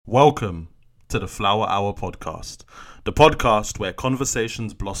Welcome to the Flower Hour podcast, the podcast where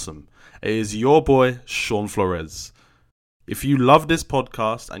conversations blossom. It is your boy, Sean Flores. If you love this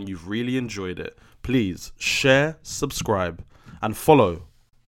podcast and you've really enjoyed it, please share, subscribe, and follow,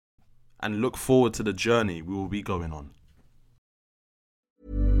 and look forward to the journey we will be going on.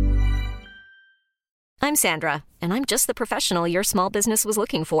 I'm Sandra, and I'm just the professional your small business was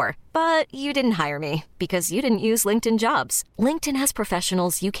looking for. But you didn't hire me because you didn't use LinkedIn Jobs. LinkedIn has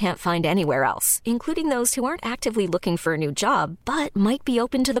professionals you can't find anywhere else, including those who aren't actively looking for a new job, but might be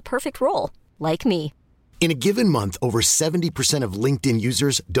open to the perfect role, like me. In a given month, over 70% of LinkedIn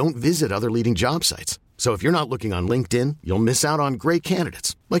users don't visit other leading job sites. So if you're not looking on LinkedIn, you'll miss out on great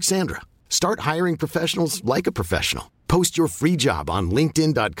candidates like Sandra. Start hiring professionals like a professional. Post your free job on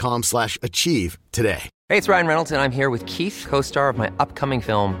linkedin.com/achieve today. Hey, it's Ryan Reynolds, and I'm here with Keith, co-star of my upcoming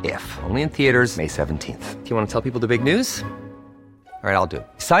film, If, only in theaters May 17th. Do you want to tell people the big news? All right, I'll do it.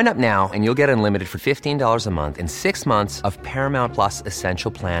 Sign up now and you'll get unlimited for $15 a month and 6 months of Paramount Plus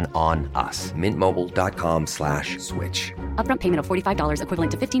Essential Plan on us. MintMobile.com/switch. Upfront payment of $45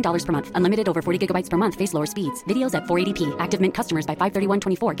 equivalent to $15 per month. Unlimited over 40 gigabytes per month. Face lower speeds. Videos at 480p. Active Mint customers by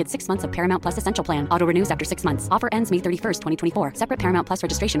 531.24 get 6 months of Paramount Plus Essential Plan. Auto renews after 6 months. Offer ends May 31st, 2024. Separate Paramount Plus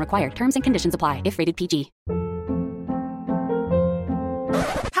registration required. Terms and conditions apply if rated PG.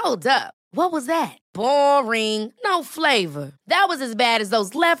 Hold up. What was that? Boring. No flavor. That was as bad as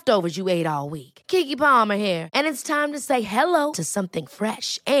those leftovers you ate all week. Keke Palmer here, and it's time to say hello to something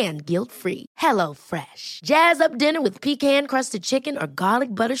fresh and guilt-free. Hello Fresh. Jazz up dinner with pecan-crusted chicken or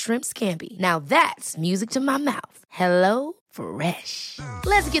garlic butter shrimp scampi. Now that's music to my mouth. Hello Fresh.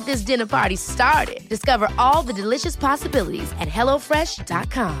 Let's get this dinner party started. Discover all the delicious possibilities at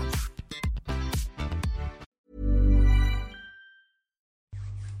hellofresh.com.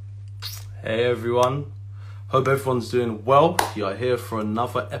 Hey everyone, hope everyone's doing well. You are here for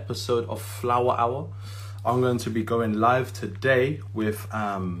another episode of Flower Hour. I'm going to be going live today with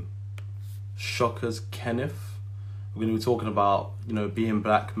Shocker's Kenneth. We're going to be talking about, being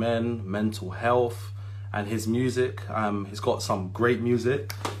black men, mental health, and his music. He's got some great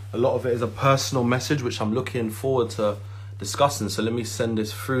music. A lot of it is a personal message, which I'm looking forward to discussing. So let me send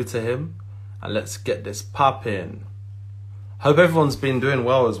this through to him, and let's get this popping. Hope everyone's been doing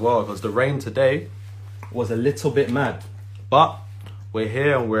well as well, because the rain today was a little bit mad. But we're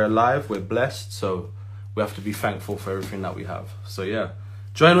here and we're alive, we're blessed, so we have to be thankful for everything that we have. So yeah,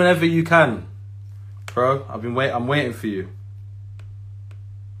 join whenever you can. Bro, I'm waiting for you.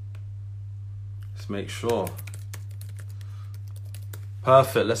 Let's make sure.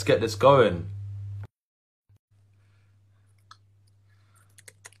 Perfect, let's get this going.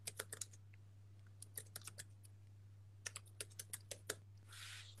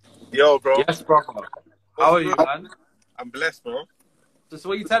 Yo, bro. Yes, bro. How are you, man? I'm blessed, bro. So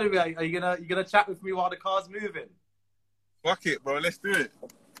what are you telling me? Are you gonna chat with me while the car's moving? Fuck it, bro. Let's do it.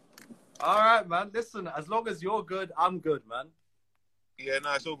 All right, man. Listen, as long as you're good, I'm good, man. Yeah,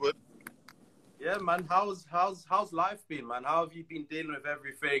 no, it's all good. Yeah, man. How's life been, man? How have you been dealing with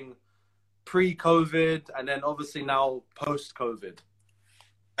everything pre-COVID and then obviously now post-COVID?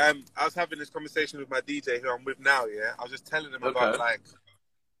 I was having this conversation with my DJ who I'm with now. Yeah, I was just telling him about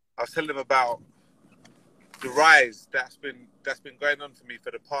the rise that's been going on for me for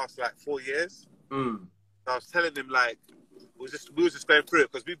the past 4 years. I was telling him we was just going through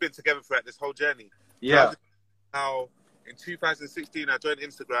it because we've been together throughout this whole journey. Yeah. How in 2016 I joined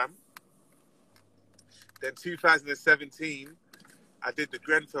Instagram. Then 2017 I did the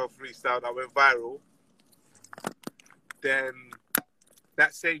Grenfell freestyle that went viral. Then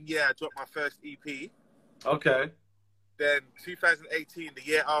that same year I dropped my first EP. Okay. Then 2018, the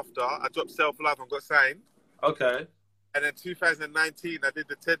year after, I dropped Self Love and got signed. Okay. And then 2019, I did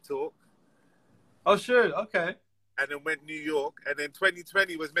the TED Talk. Oh, sure. Okay. And then went New York. And then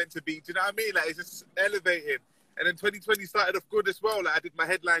 2020 was meant to be, do you know what I mean? It's just elevated. And then 2020 started off good as well. I did my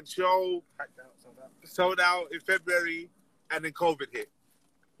headline show, sold out in February, and then COVID hit.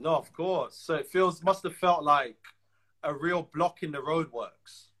 No, of course. So it must have felt like a real block in the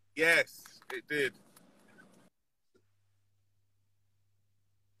roadworks. Yes, it did.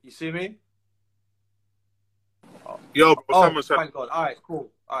 You see me? Yo, bro, thank God. All right,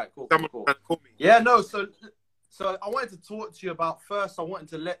 cool. Someone cool. call me. Yeah, no, so I wanted to talk to you about, first, I wanted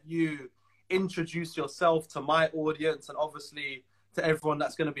to let you introduce yourself to my audience and obviously to everyone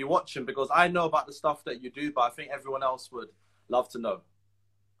that's going to be watching, because I know about the stuff that you do, but I think everyone else would love to know.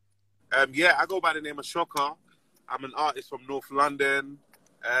 Yeah, I go by the name of Shocker. I'm an artist from North London.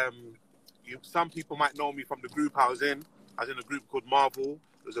 Some people might know me from the group I was in. I was in a group called Marvel.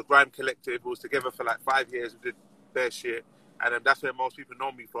 It was a grime collective. We was together for 5 years. We did bare shit. and that's where most people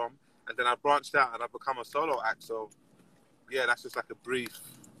know me from. And then I branched out and I've become a solo act. So, yeah, that's just like a brief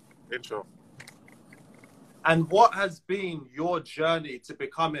intro. And what has been your journey to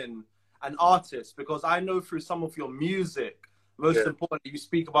becoming an artist? Because I know through some of your music, most importantly, you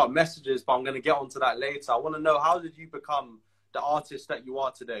speak about messages, but I'm going to get onto that later. I want to know, how did you become the artist that you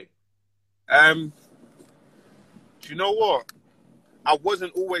are today? Do you know what? I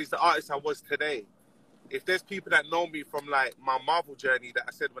wasn't always the artist I was today. If there's people that know me from like my Marvel journey that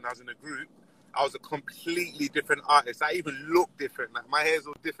I said when I was in the group, I was a completely different artist. I even look different. Like my hair's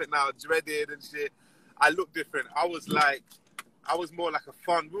all different now, dreaded and shit. I look different. I was more like a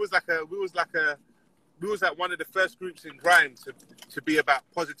fun. We was like one of the first groups in grime to be about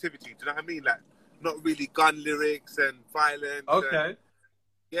positivity. Do you know what I mean? Like not really gun lyrics and violence. Okay.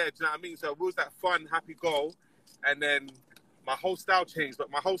 Yeah, do you know what I mean? So it was that fun, happy goal. And then my whole style changed.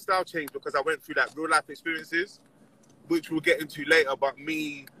 But my whole style changed because I went through that real life experiences, which we'll get into later. But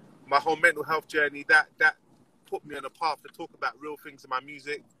my whole mental health journey, that put me on a path to talk about real things in my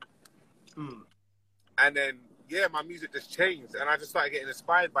music. And then, yeah, my music just changed. And I just started getting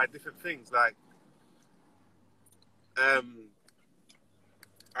inspired by different things. Like, I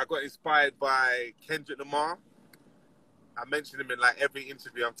got inspired by Kendrick Lamar. I mention him in like every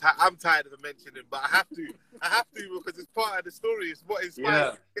interview. I'm tired of mentioning him, but I have to because it's part of the story. It's what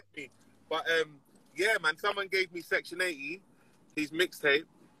inspires me. But yeah, man, someone gave me Section 80, his mixtape,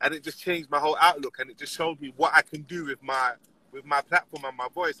 and it just changed my whole outlook. And it just showed me what I can do with my platform and my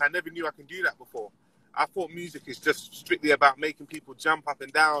voice. I never knew I could do that before. I thought music is just strictly about making people jump up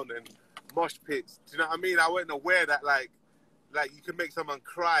and down and mosh pits. Do you know what I mean? I wasn't aware that like you can make someone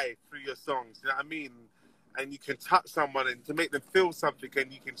cry through your songs. Do you know what I mean? And you can touch someone and to make them feel something, and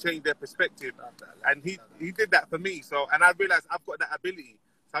you can change their perspective. And he did that for me. So, and I realized I've got that ability.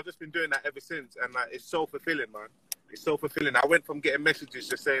 So I've just been doing that ever since. And like, it's so fulfilling, man. It's so fulfilling. I went from getting messages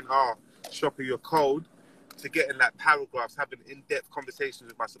just saying, Shopper, you're cold, to getting like paragraphs, having in-depth conversations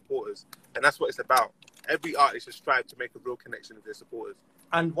with my supporters. And that's what it's about. Every artist should strive to make a real connection with their supporters.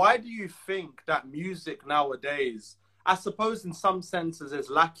 And why do you think that music nowadays, I suppose in some senses, is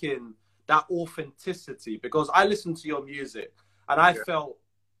lacking that authenticity? Because I listened to your music and I felt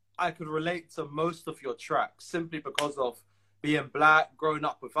I could relate to most of your tracks simply because of being black, growing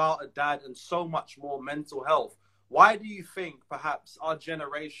up without a dad, and so much more mental health. Why do you think perhaps our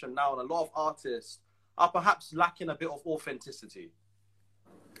generation now and a lot of artists are perhaps lacking a bit of authenticity?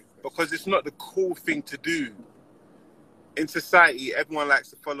 Because it's not the cool thing to do. In society, everyone likes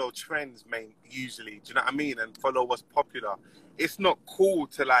to follow trends, usually. Do you know what I mean? And follow what's popular. It's not cool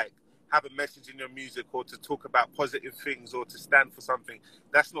to like have a message in your music or to talk about positive things or to stand for something.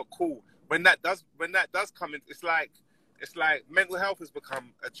 That's not cool. When that does come in, it's like mental health has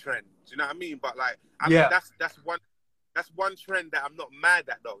become a trend. Do you know what I mean? But like, mean, that's one trend that I'm not mad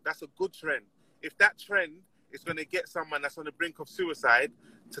at though. That's a good trend. If that trend is going to get someone that's on the brink of suicide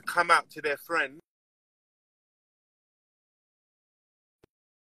to come out to their friend,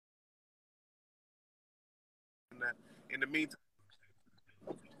 in the meantime,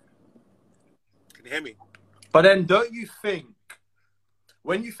 can you hear me? But then don't you think,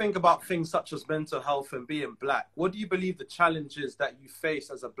 when you think about things such as mental health and being black, what do you believe the challenges that you face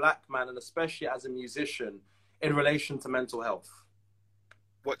as a black man and especially as a musician in relation to mental health?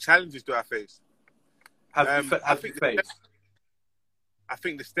 What challenges do I face? Have you faced? I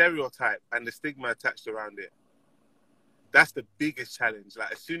think the stereotype and the stigma attached around it, that's the biggest challenge.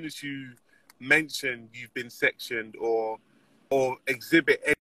 Like as soon as you mention you've been sectioned or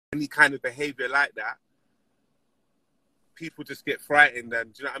exhibit any kind of behavior like that, people just get frightened.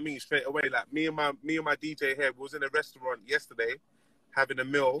 And do you know what I mean? Straight away, like me and my DJ here, we was in a restaurant yesterday having a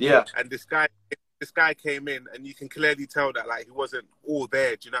meal, and this guy came in, and you can clearly tell that like he wasn't all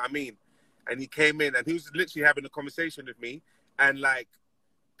there. Do you know what I mean? And he came in, and he was literally having a conversation with me, and like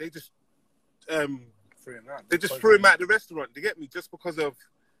they just threw him out the restaurant. You get me? Just because of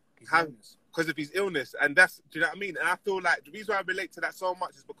his illness. And that's, do you know what I mean? And I feel like the reason why I relate to that so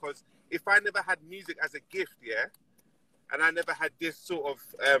much is because if I never had music as a gift, and I never had this sort of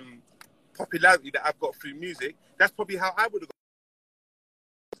popularity that I've got through music, that's probably how I would have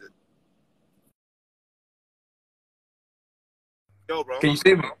got. Yo, bro. Can you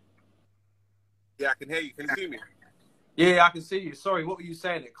see me? Yeah, I can hear you. Can you see me? Yeah, I can see you. Sorry, what were you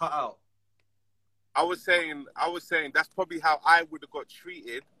saying? It cut out. I was saying that's probably how I would have got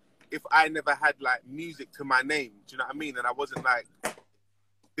treated if I never had like music to my name. Do you know what I mean? And I wasn't like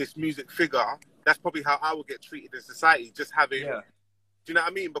this music figure. That's probably how I would get treated in society. Just having, do you know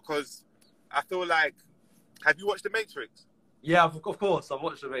what I mean? Because I feel like, have you watched The Matrix? Yeah, of course, I've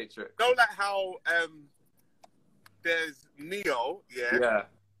watched The Matrix. You know, like how there's Neo, yeah. Yeah.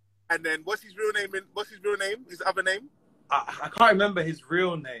 And then what's his real name? His other name? I can't remember his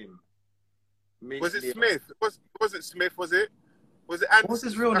real name. Was it Smith? Was it Smith? Was it Anderson? What was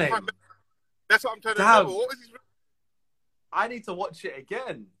his real name? That's what I'm trying to Damn. remember. What was his real I need to watch it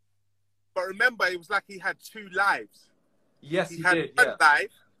again. But remember, it was like he had two lives. Yes, he had did. One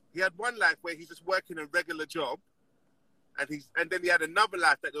life. He had one life where he's just working a regular job, and then he had another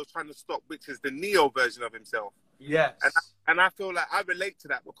life that they was trying to stop, which is the Neo version of himself. Yes. And I feel like I relate to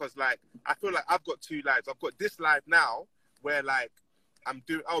that because, like, I feel like I've got two lives. I've got this life now where, like, I'm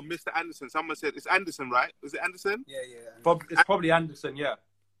doing. Oh, Mr. Anderson. Someone said it's Anderson, right? Was it Anderson? Yeah. It's probably Anderson. Yeah.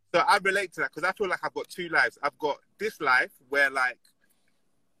 So I relate to that because I feel like I've got two lives. I've got this life where, like,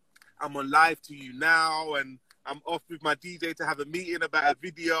 I'm on live to you now and I'm off with my DJ to have a meeting about a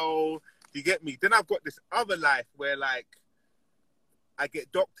video. You get me? Then I've got this other life where, like, I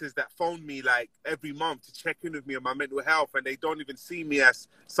get doctors that phone me, like, every month to check in with me on my mental health, and they don't even see me as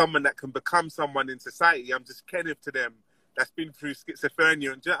someone that can become someone in society. I'm just Kenneth to them that's been through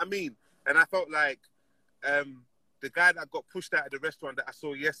schizophrenia. And do you know what I mean? And I felt like the guy that got pushed out of the restaurant that I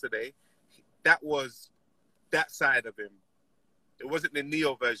saw yesterday, that was that side of him. It wasn't the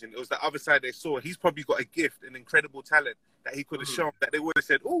Neo version. It was the other side they saw. He's probably got a gift, an incredible talent that he could have shown, that they would have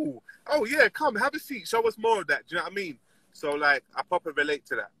said, oh yeah, come, have a seat. Show us more of that. Do you know what I mean? So, like, I proper relate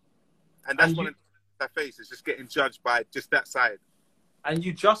to that. And that's one of the face is just getting judged by just that side. And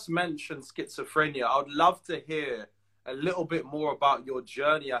you just mentioned schizophrenia. I would love to hear a little bit more about your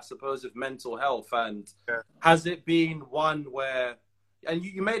journey, I suppose, of mental health. And has it been one where, and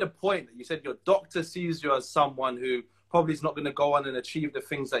you made a point that you said your doctor sees you as someone who probably is not going to go on and achieve the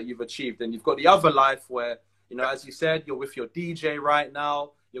things that you've achieved. And you've got the other life where, you know, as you said, you're with your DJ right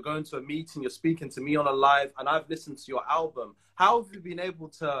now. You're going to a meeting, you're speaking to me on a live, and I've listened to your album. How have you been able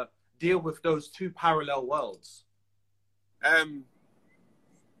to deal with those two parallel worlds?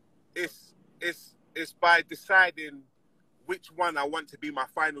 It's by deciding which one I want to be my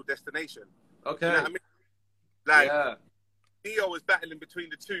final destination. Okay. You know what I mean? Like, Neo was battling between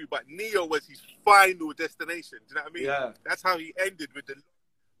the two, but Neo was his final destination. Do you know what I mean? Yeah. That's how he ended with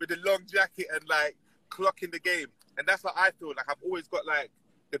the long jacket and, like, clocking the game. And that's what I feel like. I've always got, like,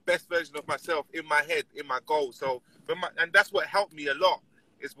 the best version of myself in my head, in my goal. So, and that's what helped me a lot,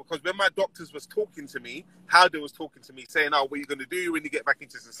 is because when my doctors was talking to me, how they was talking to me, saying, oh, what are you going to do when you get back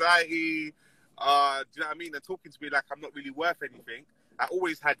into society? Do you know what I mean? And talking to me like I'm not really worth anything. I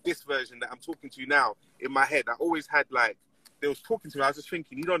always had this version that I'm talking to you now in my head. I always had, like, they was talking to me. I was just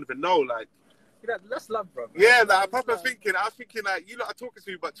thinking, you don't even know, like, that's love, bro. Yeah, like, I was thinking, like, you lot are talking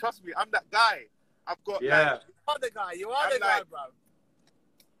to me, but trust me, I'm that guy. I've got, like, you are the guy. You are the guy, bro.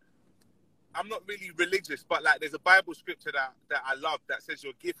 I'm not really religious, but, like, there's a Bible scripture that I love that says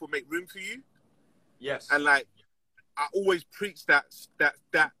your gift will make room for you. Yes. And, like, I always preach that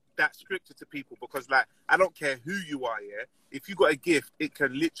scripture to people because, like, I don't care who you are, yeah? If you got a gift, it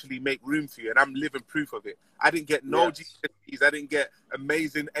can literally make room for you, and I'm living proof of it. I didn't get no GCSEs. I didn't get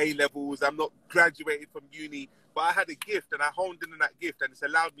amazing A-levels. I'm not graduated from uni, but I had a gift, and I honed in on that gift, and it's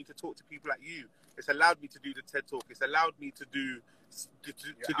allowed me to talk to people like you. It's allowed me to do the TED Talk. It's allowed me to do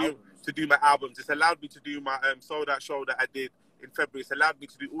my albums. It's allowed me to do my sold out show that I did in February. It's allowed me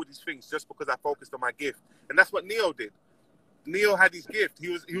to do all these things just because I focused on my gift. And that's what Neo did. Neo had his gift. He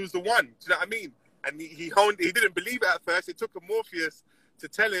was the one. Do you know what I mean? And he didn't believe it at first. It took a Morpheus to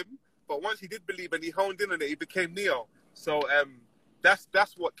tell him, but once he did believe and he honed in on it, he became Neo. So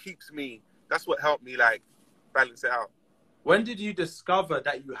that's what keeps me. That's what helped me, like, balance it out. When did you discover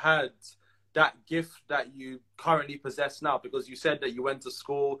that you had that gift that you currently possess now? Because you said that you went to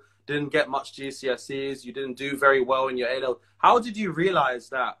school, didn't get much GCSEs, you didn't do very well in your A-level. How did you realize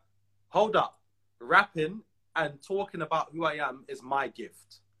that, hold up, rapping and talking about who I am is my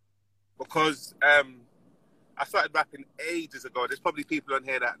gift? Because I started rapping ages ago. There's probably people on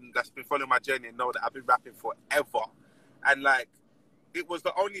here that's been following my journey and know that I've been rapping forever. And, like, it was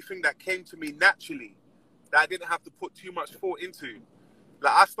the only thing that came to me naturally that I didn't have to put too much thought into.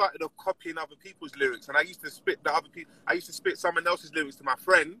 Like, I started off copying other people's lyrics, and I used to spit someone else's lyrics to my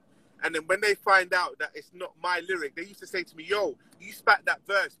friend, and then when they find out that it's not my lyric, they used to say to me, yo, you spat that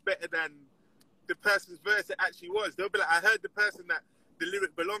verse better than the person's verse it actually was. They'll be like, I heard the person that the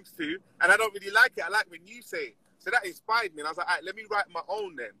lyric belongs to, and I don't really like it. I like when you say it. So that inspired me, and I was like, all right, let me write my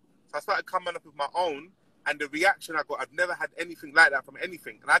own then. So I started coming up with my own, and the reaction I got, I've never had anything like that from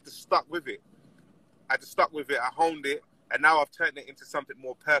anything, and I just stuck with it. I honed it, and now I've turned it into something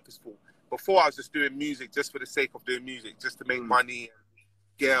more purposeful. Before, I was just doing music just for the sake of doing music, just to make money,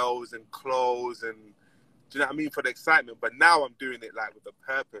 and girls and clothes, and do you know what I mean, for the excitement. But now I'm doing it, like, with a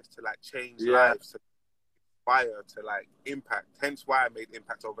purpose to, like, change lives, fire to like Impact. Hence why I made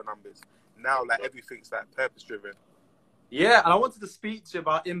Impact over numbers. Now like everything's like purpose driven. Yeah, and I wanted to speak to you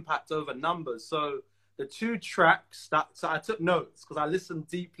about Impact over numbers. So the two tracks so I took notes because I listened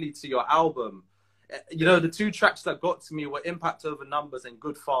deeply to your album. You know, the two tracks that got to me were Impact over numbers and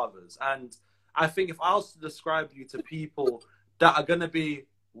Good Fathers. And I think if I was to describe you to people that are going to be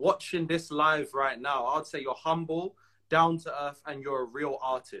watching this live right now, I'd say you're humble, down to earth, and you're a real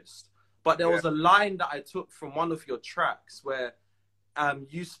artist. But there was a line that I took from one of your tracks where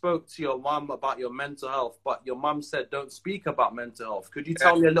you spoke to your mum about your mental health, but your mum said, don't speak about mental health. Could you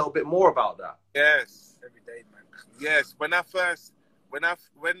tell me a little bit more about that? Yes. Every day, man. Yes. When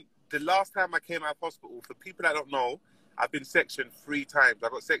the last time I came out of hospital, for people that don't know, I've been sectioned 3 times. I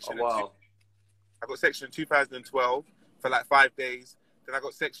got sectioned I got sectioned in 2012 for like 5 days. Then I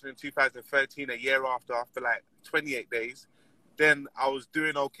got sectioned in 2013, a year after, for like 28 days. Then I was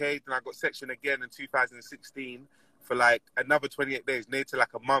doing okay. Then I got sectioned again in 2016 for like another 28 days, near to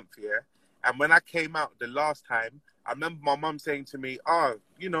like a month, yeah? And when I came out the last time, I remember my mum saying to me,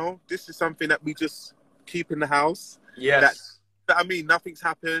 you know, this is something that we just keep in the house. Yes. I mean, nothing's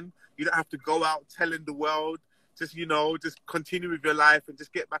happened. You don't have to go out telling the world. Just, you know, just continue with your life and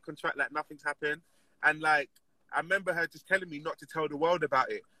just get back on track like nothing's happened. And like, I remember her just telling me not to tell the world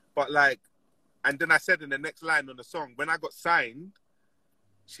about it. But like, and then I said in the next line on the song, when I got signed,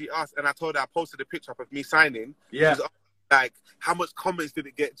 she asked, and I told her, I posted a picture up of me signing. Yeah. She was like, how much comments did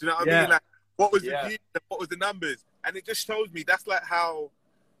it get? Do you know what I mean? Like, what was the views? What was the numbers? And it just shows me that's how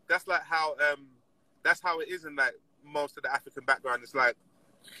it is in like most of the African background. It's like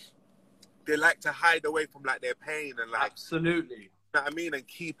they like to hide away from like their pain and like absolutely. You know what I mean? And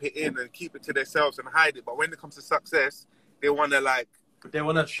keep it in and keep it to themselves and hide it. But when it comes to success, they want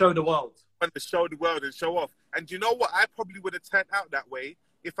to show the world. Want to show the world and show off. And you know what? I probably would have turned out that way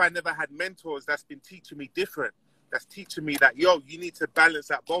if I never had mentors that's been teaching me different. That's teaching me that, yo, you need to balance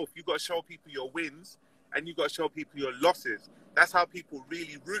that both. You got to show people your wins and you got to show people your losses. That's how people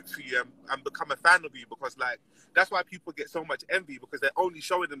really root for you and become a fan of you, because like, that's why people get so much envy, because they're only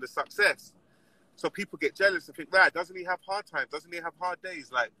showing them the success. So people get jealous and think, right, doesn't he have hard times? Doesn't he have hard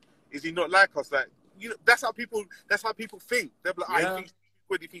days? Like, is he not like us? Like, you know, that's how people think. They're like, he thinks he's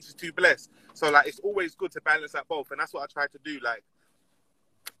good, he thinks he's too blessed. So like, it's always good to balance that both. And that's what I try to do. Like,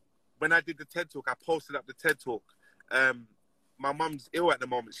 when I did the TED Talk, I posted up the TED Talk. My mum's ill at the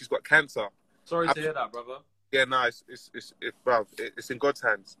moment. She's got cancer. Sorry to hear that, brother. Yeah, no, it's in God's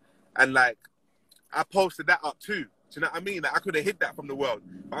hands. And like, I posted that up too. Do you know what I mean? Like, I could have hid that from the world.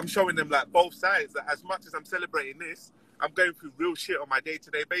 But I'm showing them like both sides. That as much as I'm celebrating this, I'm going through real shit on my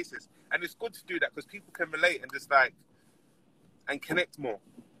day-to-day basis. And it's good to do that because people can relate and just like, and connect more.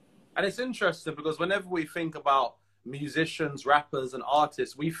 And it's interesting because whenever we think about musicians, rappers and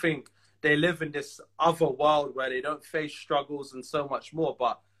artists, we think they live in this other world where they don't face struggles and so much more.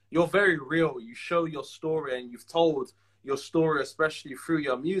 But you're very real. You show your story and you've told your story, especially through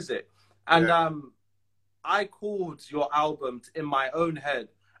your music. And I called your album, in my own head,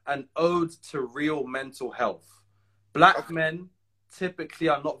 an ode to real mental health. Black men typically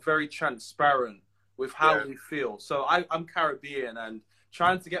are not very transparent with how we feel. So I'm Caribbean, and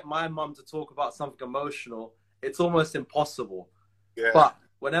trying to get my mum to talk about something emotional, it's almost impossible. Yeah. But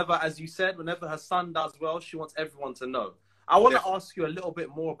whenever, as you said, whenever her son does well, she wants everyone to know. I want to ask you a little bit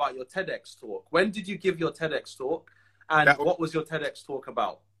more about your TEDx talk. When did you give your TEDx talk? And what was your TEDx talk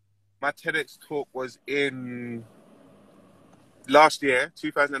about? My TEDx talk was in last year,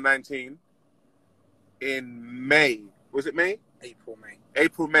 2019, in May. Was it May? April,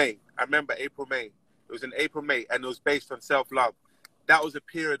 May. I remember April, May. It was in April, May, and it was based on self-love. That was a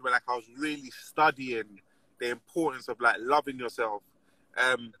period where like I was really studying the importance of like loving yourself.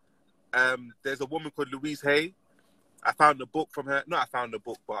 There's a woman called Louise Hay. I found a book from her. Not I found a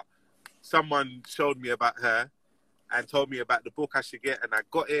book, but someone showed me about her and told me about the book I should get, and I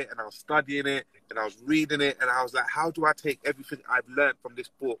got it, and I was studying it, and I was reading it, and I was like, how do I take everything I've learned from this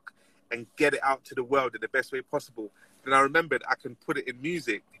book and get it out to the world in the best way possible? And I remembered I can put it in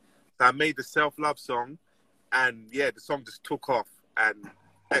music. So I made the self-love song, and the song just took off. And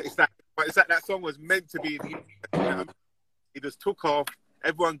it's like that song was meant to be in the it just took off.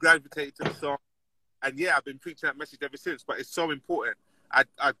 Everyone gravitated to the song. And I've been preaching that message ever since, but it's so important. I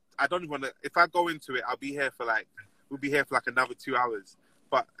don't even want to, if I go into it, we'll be here for like another 2 hours.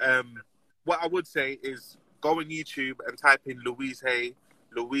 But what I would say is go on YouTube and type in Louise Hay,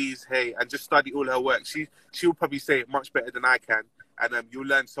 and just study all her work. She'll probably say it much better than I can. And you'll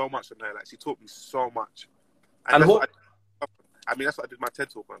learn so much from her. Like, she taught me so much. And that's what I did my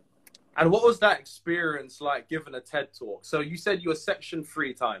TED Talk on. And what was that experience like giving a TED talk? So you said you were sectioned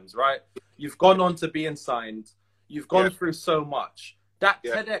 3 times, right? You've gone on to being signed. You've gone through so much. That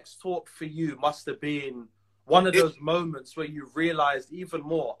TEDx talk for you must have been one of those moments where you realized even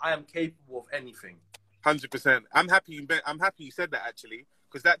more, I am capable of anything. 100%. I'm happy you said that, actually,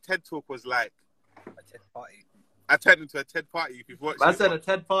 because that TED talk was like A TED party. I turned into a TED party. If you've watched I said a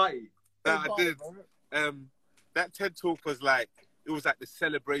TED party. I did. That TED talk was like, it was like the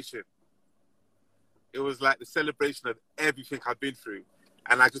celebration. It was like the celebration of everything I've been through.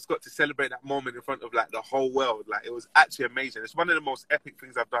 And I just got to celebrate that moment in front of like the whole world. Like, it was actually amazing. It's one of the most epic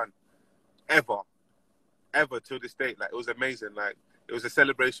things I've done ever till this date. Like, it was amazing. Like, it was a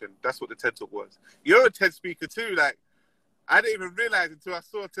celebration. That's what the TED talk was. You're a TED speaker too. Like, I didn't even realize until I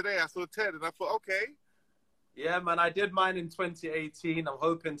saw TED and I thought, okay. Yeah, man, I did mine in 2018. I'm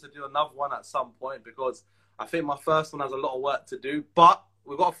hoping to do another one at some point because I think my first one has a lot of work to do. But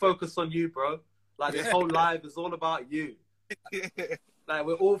we've got to focus on you, bro. Like, this whole live is all about you. Like,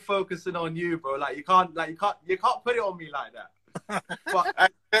 we're all focusing on you, bro. Like, you can't put it on me like that.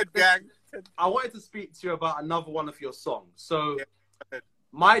 But gang. I wanted to speak to you about another one of your songs. So,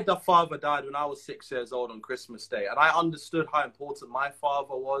 my father died when I was 6 years old on Christmas Day, and I understood how important my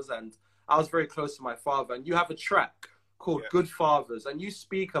father was, and I was very close to my father. And you have a track called Good Fathers, and you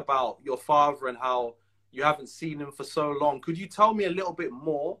speak about your father and how you haven't seen him for so long. Could you tell me a little bit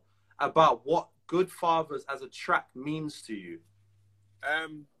more about what Good Fathers as a track means to you?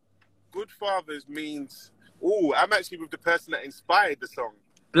 Good Fathers means, I'm actually with the person that inspired the song.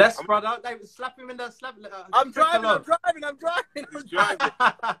 Bless, brother. Slap him in the slap. I'm driving. I'm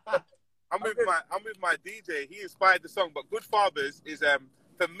with my DJ. He inspired the song, but Good Fathers is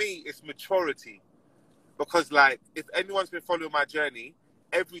for me, it's maturity. Because like, if anyone's been following my journey,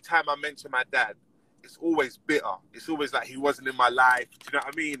 every time I mention my dad, it's always bitter. It's always like he wasn't in my life. Do you know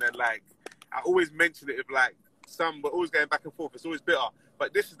what I mean? And like, I always mention it with like we're always going back and forth. It's always bitter.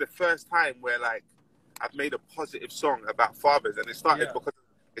 But this is the first time where like I've made a positive song about fathers, and it started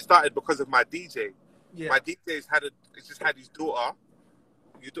because of my DJ. Yeah. My DJ's just had his daughter.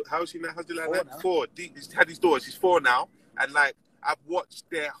 How is she now? How's she like that? 4. He's had his daughter. She's 4 now, and like I've watched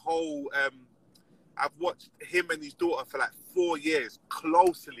their whole. I've watched him and his daughter for like 4 years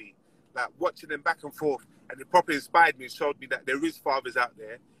closely, like watching them back and forth, and it properly inspired me and showed me that there is fathers out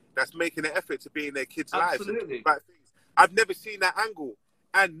there that's making an effort to be in their kids' lives. Absolutely. I've never seen that angle.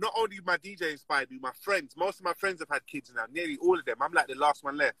 And not only my DJ inspired me, my friends, most of my friends have had kids now, nearly all of them. I'm like the last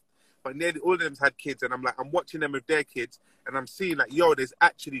one left, but nearly all of them's had kids, and I'm watching them with their kids, and I'm seeing like, there's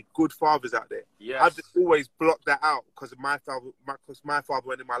actually good fathers out there. Yes. I've just always blocked that out because my father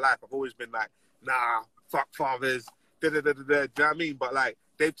went in my life. I've always been like, nah, fuck fathers, da da da da da. Do you know what I mean? But like,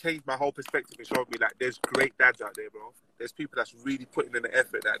 they've changed my whole perspective and showed me like, there's great dads out there, bro. There's people that's really putting in the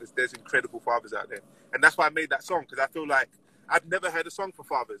effort. That there's incredible fathers out there, and that's why I made that song, because I feel like I've never heard a song for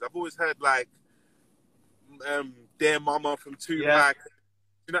fathers. I've always heard like Dear Mama from Tupac,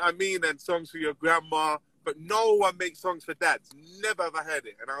 you know what I mean, and songs for your grandma, but no one makes songs for dads. Never ever heard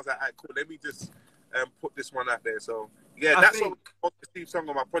it. And I was like, all right, cool, let me just put this one out there. So yeah, that's what the Steve song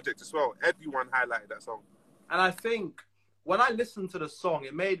on my project as well. Everyone highlighted that song. And I think when I listened to the song,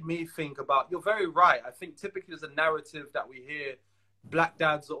 it made me think about, you're very right. I think typically there's a narrative that we hear, black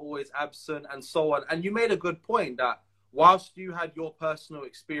dads are always absent and so on. And you made a good point that whilst you had your personal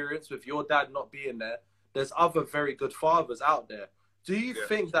experience with your dad not being there, there's other very good fathers out there. Do you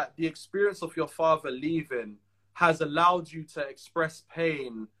think that the experience of your father leaving has allowed you to express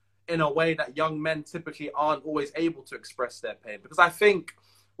pain in a way that young men typically aren't always able to express their pain? Because I think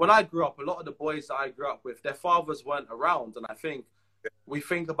when I grew up, a lot of the boys that I grew up with, their fathers weren't around. And I think we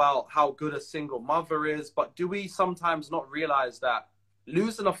think about how good a single mother is, but do we sometimes not realize that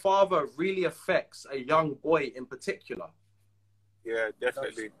losing a father really affects a young boy in particular? Yeah,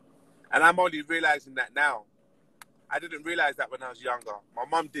 definitely. And I'm only realizing that now. I didn't realize that when I was younger. My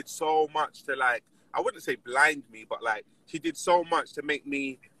mum did so much to, like, I wouldn't say blind me, but like, she did so much to make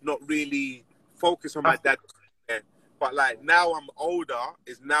me not really focus on my dad. But like, now I'm older,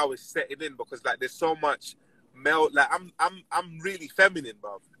 it's setting in, because like there's so much male, like I'm really feminine,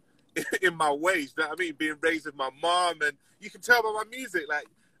 bruv, in my ways. You know what I mean? Being raised with my mom, and you can tell by my music, like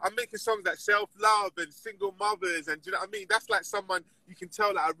I'm making songs like self-love and single mothers, and do you know what I mean? That's like someone, you can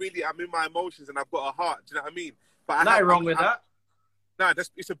tell that I'm in my emotions and I've got a heart. Do you know what I mean? But nothing wrong with that. No,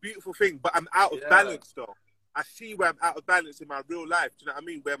 it's a beautiful thing, but I'm out of balance though. I see where I'm out of balance in my real life. Do you know what I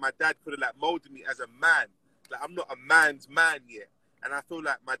mean? Where my dad could have like molded me as a man. Like, I'm not a man's man yet. And I feel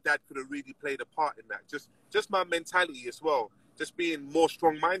like my dad could have really played a part in that. Just my mentality as well. Just being more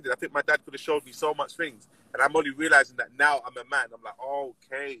strong-minded. I think my dad could have showed me so much things. And I'm only realizing that now I'm a man. I'm like,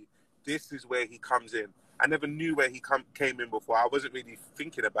 okay, this is where he comes in. I never knew where he came in before. I wasn't really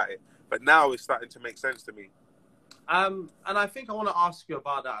thinking about it. But now it's starting to make sense to me. And I think I want to ask you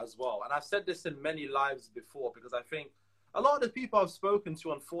about that as well. And I've said this in many lives before, because I think a lot of the people I've spoken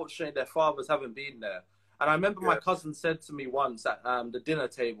to, unfortunately, their fathers haven't been there. And I remember my cousin said to me once at the dinner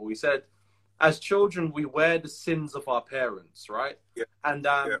table, he said, as children, we wear the sins of our parents, right? Yeah. And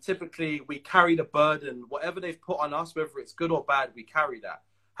typically we carry the burden, whatever they've put on us, whether it's good or bad, we carry that.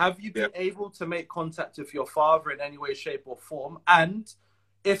 Have you been able to make contact with your father in any way, shape or form? And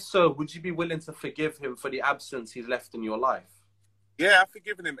if so, would you be willing to forgive him for the absence he's left in your life? Yeah, I've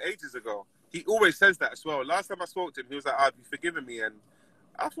forgiven him ages ago. He always says that as well. Last time I spoke to him, he was like, "Have you forgiven me?" And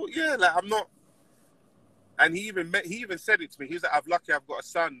I thought, yeah, like I'm not. And he even said it to me. He was like, "I'm lucky I've got a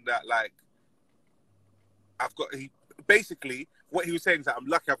son that like basically what he was saying is that I'm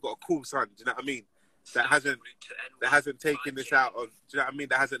lucky I've got a cool son." Do you know what I mean? That hasn't taken this out of. Do you know what I mean?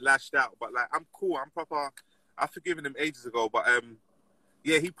 That hasn't lashed out. But like, I'm cool. I'm proper. I've forgiven him ages ago. But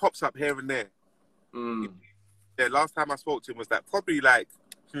yeah, he pops up here and there. Yeah, last time I spoke to him was that probably like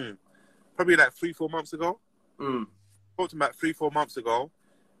 3-4 months ago. Spoke to him about 3-4 months ago,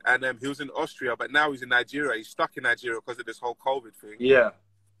 and he was in Austria, but now he's in Nigeria. He's stuck in Nigeria because of this whole COVID thing. Yeah.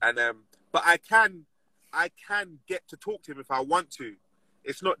 And but I can get to talk to him if I want to.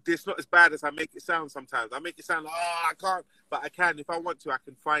 It's not as bad as I make it sound sometimes. I make it sound like, oh, I can't, but I can. If I want to, I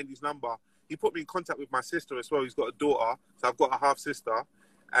can find his number. He put me in contact with my sister as well. He's got a daughter, so I've got a half sister,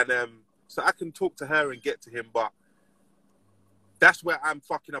 and so I can talk to her and get to him. But that's where I'm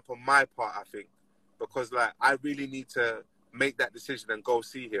fucking up on my part, I think, because like I really need to make that decision and go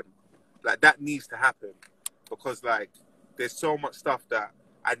see him. Like that needs to happen, because like there's so much stuff that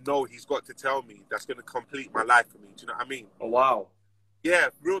I know he's got to tell me that's going to complete my life for me. Do you know what I mean? Oh, wow. Yeah,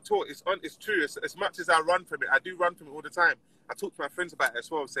 real talk. It's true. As much as I run from it, I do run from it all the time. I talk to my friends about it as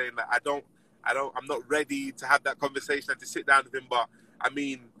well, saying that I'm not ready to have that conversation and to sit down with him. But I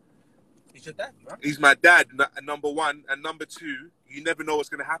mean, he's your dad, man. He's my dad, number one, and number two, you never know what's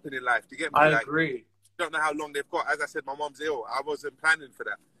going to happen in life. Do you get me? I agree. You don't know how long they've got. As I said, my mom's ill. I wasn't planning for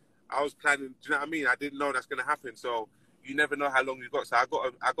that. I was planning. Do you know what I mean? I didn't know that's going to happen. So you never know how long you've got. So I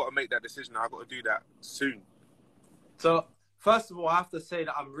got to make that decision. I got to do that soon. So first of all, I have to say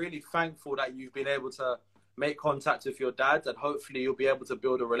that I'm really thankful that you've been able to make contact with your dad, and hopefully you'll be able to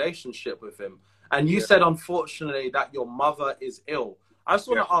build a relationship with him. And you said, unfortunately, that your mother is ill. I just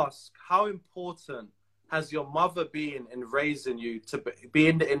want to ask, how important has your mother been in raising you to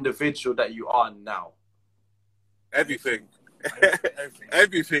being the individual that you are now? Everything.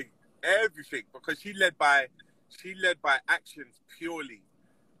 Everything. Because she led by actions purely.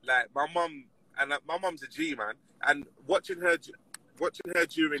 Like my mum's a G, man. And watching her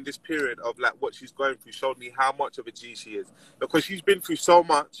during this period of like what she's going through showed me how much of a G she is. Because she's been through so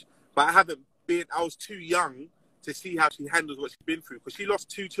much, but I was too young to see how she handles what she's been through. Because she lost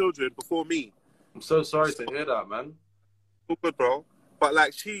 2 children before me. I'm so sorry to hear that, man. All good, bro. But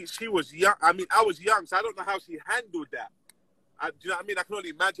like she was young. I mean, I was young, so I don't know how she handled that. Do you know what I mean? I can only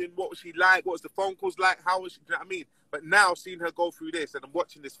imagine what was she like, what was the phone calls like, how was she, do you know what I mean? But now seeing her go through this and I'm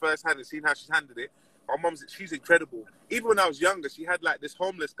watching this firsthand and seeing how she's handled it, she's incredible. Even when I was younger, she had like this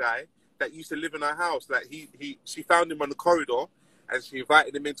homeless guy that used to live in our house. Like she found him on the corridor and she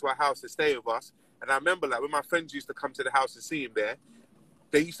invited him into our house to stay with us. And I remember like when my friends used to come to the house and see him there,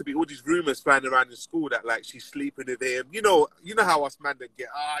 there used to be all these rumors flying around in school that like she's sleeping with him. You know how us man then get,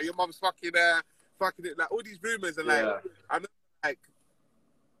 your mum's fucking it, like all these rumors and like, I'm like,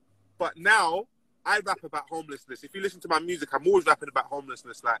 but now I rap about homelessness. If you listen to my music, I'm always rapping about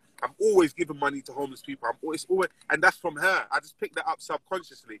homelessness. Like I'm always giving money to homeless people. I'm always, and that's from her. I just picked that up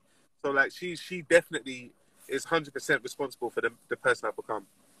subconsciously. So like she definitely is 100% responsible for the person I've become.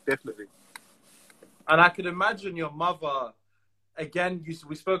 Definitely. And I can imagine your mother. Again,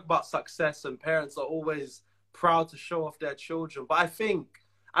 we spoke about success, and parents are always proud to show off their children. But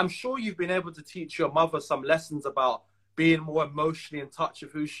I'm sure you've been able to teach your mother some lessons about being more emotionally in touch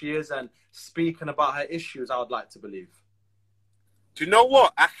with who she is and speaking about her issues, I would like to believe. Do you know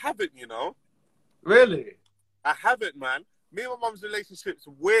what? I haven't, Really? I haven't, man. Me and my mum's relationship's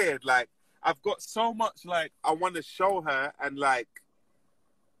weird. Like, I've got so much, like, I want to show her and, like,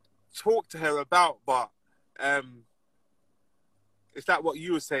 talk to her about, but is that what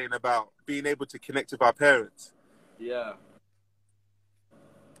you were saying about being able to connect with our parents? Yeah.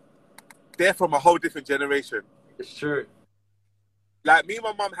 They're from a whole different generation. It's true. Like, me and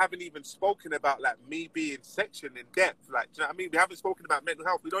my mum haven't even spoken about, like, me being sectioned in depth. Like, do you know what I mean? We haven't spoken about mental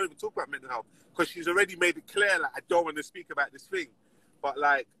health. We don't even talk about mental health because she's already made it clear, like, I don't want to speak about this thing. But,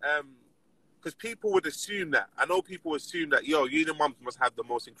 like, because people would assume that. I know people assume that, yo, you and your mums must have the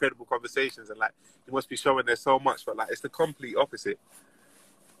most incredible conversations and, like, you must be showing there so much. But, like, it's the complete opposite.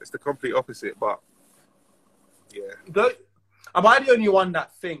 It's the complete opposite, but, yeah. Am I the only one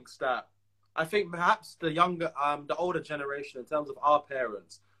that thinks that, I think perhaps the older generation, in terms of our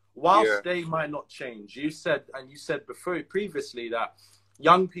parents, whilst they might not change, you said previously that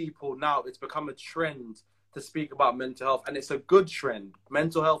young people now, it's become a trend to speak about mental health, and it's a good trend.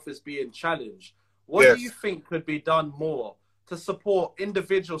 Mental health is being challenged. What do you think could be done more to support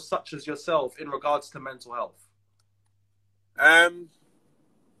individuals such as yourself in regards to mental health?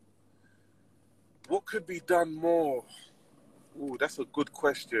 What could be done more? Ooh, that's a good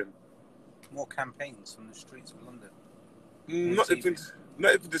question. More campaigns from the streets of London. Not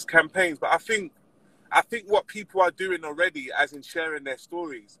even just campaigns, but I think what people are doing already, as in sharing their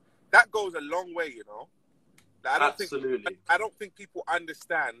stories, that goes a long way, you know. Like, I don't think people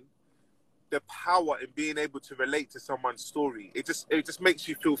understand the power in being able to relate to someone's story. It just makes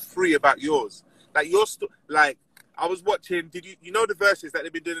you feel free about yours. Like like I was watching. Did you know the verses that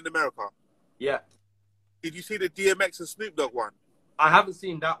they've been doing in America? Yeah. Did you see the DMX and Snoop Dogg one? I haven't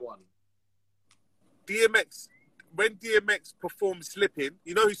seen that one. When DMX performed Slipping,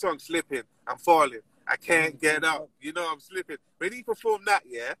 you know his song Slipping, I'm falling, I can't get up, you know I'm slipping. When he performed that,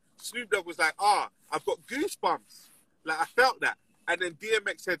 Snoop Dogg was like, I've got goosebumps. Like, I felt that. And then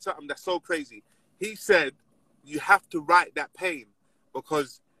DMX said something that's so crazy. He said, you have to write that pain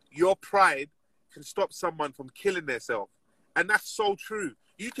because your pride can stop someone from killing themselves. And that's so true.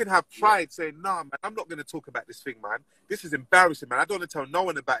 You can have pride saying, nah, man, I'm not going to talk about this thing, man. This is embarrassing, man. I don't want to tell no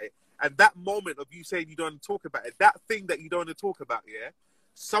one about it. And that moment of you saying you don't want to talk about it, that thing that you don't want to talk about,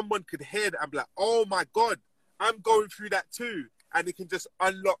 someone could hear that and be like, oh my God, I'm going through that too. And it can just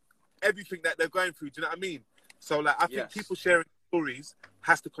unlock everything that they're going through. Do you know what I mean? So, like, I think people sharing stories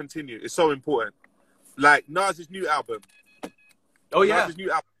has to continue. It's so important. Like, Nas's new album. Oh, yeah. Nas's new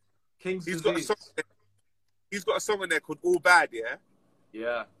album. King's He's Disease. Got a song on there called All Bad,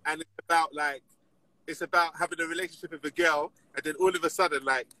 Yeah. And it's about having a relationship with a girl, and then all of a sudden,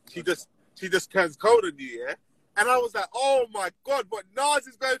 like, she just turns cold on you, And I was like, oh my God, but Nas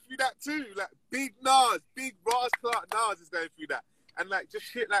is going through that too. Like, big Nas, big Ross Clark Nas is going through that. And, like, just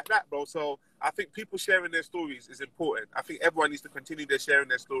shit like that, bro. So I think people sharing their stories is important. I think everyone needs to continue their sharing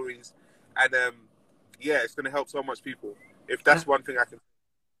their stories. And, it's going to help so much people. If that's one thing I can.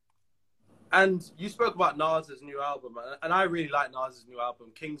 And you spoke about Nas's new album, and I really like Nas's new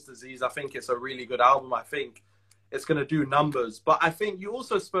album, King's Disease. I think it's a really good album. I think it's going to do numbers. But I think you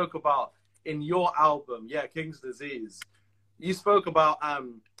also spoke about, in your album, King's Disease, you spoke about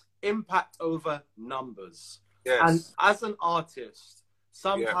impact over numbers. Yes. And as an artist,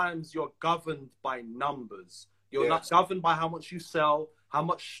 sometimes you're governed by numbers. You're not governed by how much you sell, how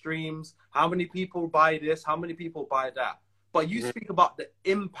much streams, how many people buy this, how many people buy that. But you speak about the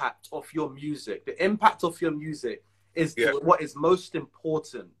impact of your music. The impact of your music is what is most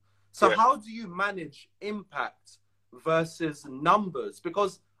important. So how do you manage impact versus numbers?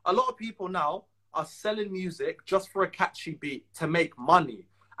 Because a lot of people now are selling music just for a catchy beat to make money,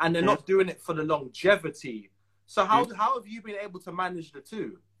 and they're not doing it for the longevity. So how have you been able to manage the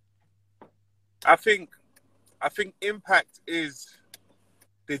two? I think impact is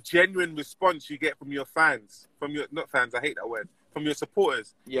the genuine response you get from your fans, from your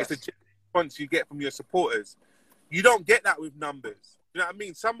supporters. Yes. It's the genuine response you get from your supporters. You don't get that with numbers. You know what I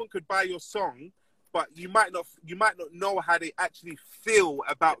mean? Someone could buy your song, but you might not know how they actually feel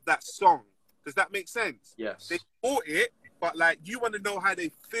about that song. Does that make sense? Yes. They bought it, but, like, you want to know how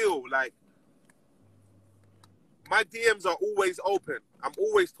they feel. Like, my DMs are always open. I'm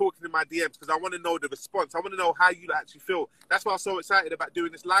always talking in my DMs because I want to know the response. I want to know how you actually feel. That's why I'm so excited about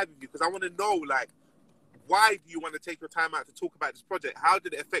doing this live with you, because I want to know, like, why do you want to take your time out to talk about this project? How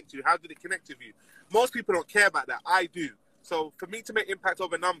did it affect you? How did it connect with you? Most people don't care about that. I do. So for me to make impact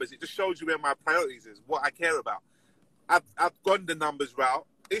over numbers, it just shows you where my priorities is, what I care about. I've gone the numbers route.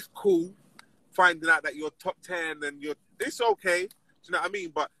 It's cool finding out that you're top 10 and it's okay. Do you know what I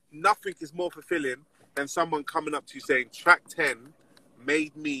mean? But nothing is more fulfilling than someone coming up to you saying, track 10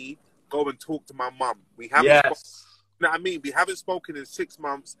 made me go and talk to my mum. We haven't spoken, you know what I mean? We haven't spoken in 6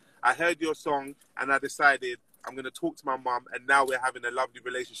 months. I heard your song and I decided I'm going to talk to my mum, and now we're having a lovely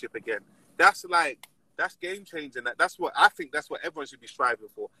relationship again. That's game changing. That's what everyone should be striving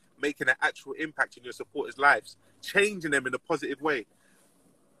for, making an actual impact in your supporters' lives, changing them in a positive way.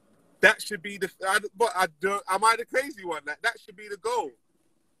 That should be am I the crazy one? That should be the goal.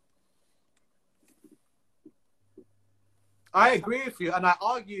 I agree with you, and I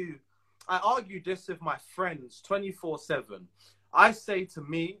argue this with my friends 24/7. I say to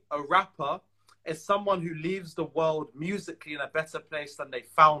me, a rapper is someone who leaves the world musically in a better place than they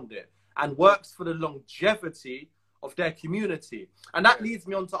found it and works for the longevity of their community. And that leads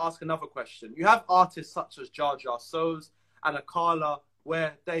me on to ask another question. You have artists such as Jar Jar Sows and Akala,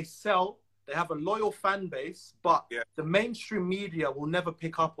 where they have a loyal fan base, but the mainstream media will never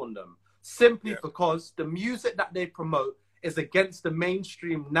pick up on them simply because the music that they promote is against the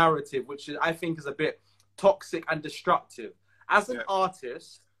mainstream narrative, which I think is a bit toxic and destructive. As an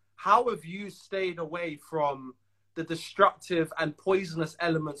artist, how have you stayed away from the destructive and poisonous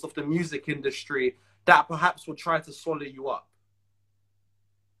elements of the music industry that perhaps will try to swallow you up?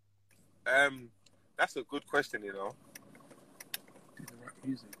 That's a good question, you know.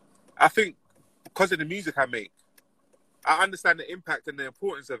 I think because of the music I make, I understand the impact and the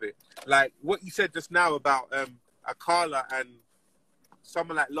importance of it. Like what you said just now about Akala and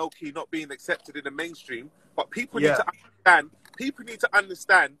someone like Low-Key not being accepted in the mainstream, but people need to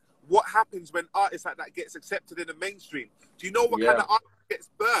understand what happens when artists like that gets accepted in the mainstream. Do you know what kind of artist gets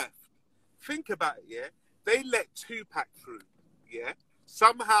birthed? Think about it, yeah? They let Tupac through, yeah?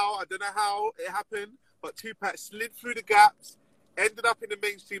 Somehow, I don't know how it happened, but Tupac slid through the gaps, ended up in the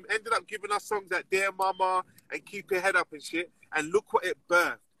mainstream, ended up giving us songs like Dear Mama and Keep Your Head Up and shit, and look what it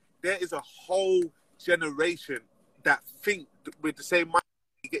birthed. There is a whole generation that think with the same mind.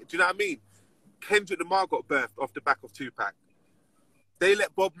 Do you know what I mean? Kendrick Lamar got birthed off the back of Tupac. They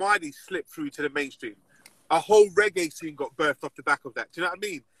let Bob Marley slip through to the mainstream. A whole reggae scene got birthed off the back of that. Do you know what I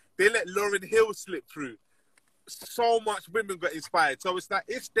mean? They let Lauryn Hill slip through. So much women got inspired. So it's like,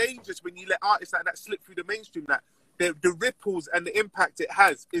 it's dangerous when you let artists like that slip through the mainstream. That the ripples and the impact it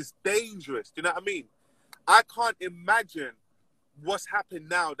has is dangerous. Do you know what I mean? I can't imagine what's happened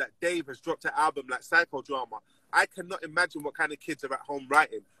now that Dave has dropped an album like Psychodrama. I cannot imagine what kind of kids are at home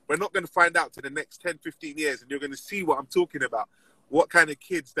writing. We're not going to find out to the next 10, 15 years, and you're going to see what I'm talking about. What kind of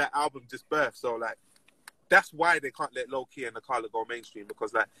kids that album just birthed. So, like, that's why they can't let Low-Key and Akala go mainstream.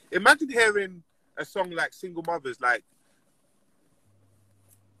 Because, like, imagine hearing a song like Single Mothers, like,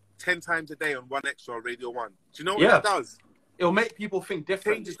 10 times a day on 1Extra or Radio 1. Do you know what that does? It'll make people think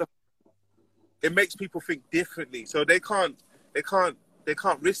differently. It makes people think differently. So they can't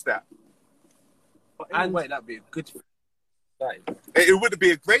risk that. But in a way, that'd be a good thing. It would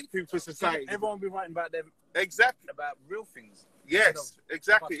be a great thing for society. Everyone would be writing about them. Exactly. About real things. Yes,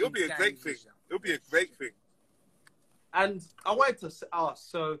 exactly. It'll be a great thing. It'll be a great thing. And I wanted to ask,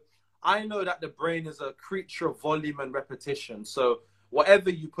 so I know that the brain is a creature of volume and repetition. So whatever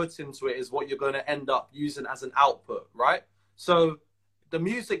you put into it is what you're going to end up using as an output, right? So the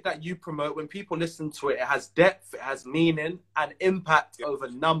music that you promote, when people listen to it, it has depth, it has meaning and impact over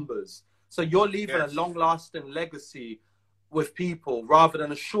numbers. So you're leaving a long-lasting legacy with people rather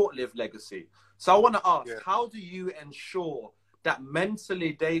than a short-lived legacy. So I want to ask, how do you ensure that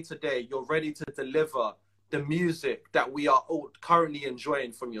mentally, day to day, you're ready to deliver the music that we are all currently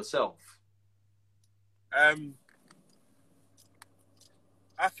enjoying from yourself? I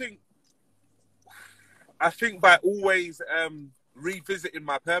think by always revisiting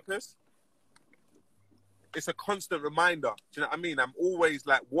my purpose, it's a constant reminder. Do you know what I mean? I'm always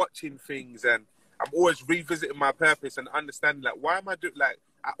like watching things and I'm always revisiting my purpose and understanding like, why am I doing, like,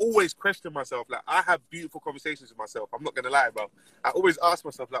 I always question myself. Like, I have beautiful conversations with myself. I'm not going to lie, bro. I always ask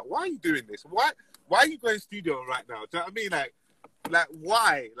myself, like, why are you doing this? Why are you going studio right now? Do you know what I mean? Like,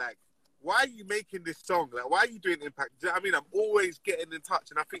 why? Like, why are you making this song? Like, why are you doing Impact? Do you know what I mean? I'm always getting in touch.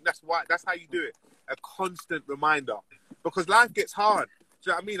 And I think that's how you do it. A constant reminder. Because life gets hard.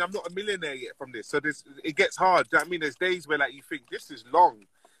 Do you know what I mean? I'm not a millionaire yet from this. So it gets hard. Do you know what I mean? There's days where, like, you think, this is long.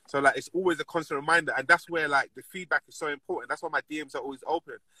 So, like, it's always a constant reminder. And that's where, like, the feedback is so important. That's why my DMs are always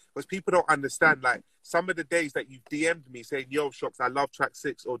open. Because people don't understand, like, some of the days that you've DM'd me saying, yo, Shocks, I love track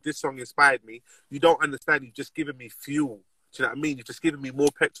 6, or this song inspired me, you don't understand. You've just given me fuel. Do you know what I mean? You've just given me more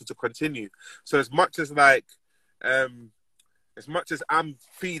petrol to continue. So as much as, like, as much as I'm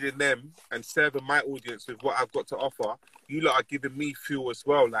feeding them and serving my audience with what I've got to offer, you lot are giving me fuel as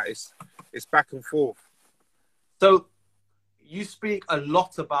well. Like, it's back and forth. So you speak a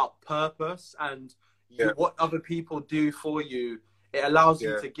lot about purpose and what other people do for you. It allows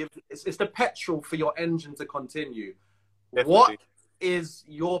you to give, it's the petrol for your engine to continue. Definitely. What is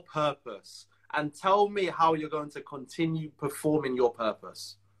your purpose? And tell me how you're going to continue performing your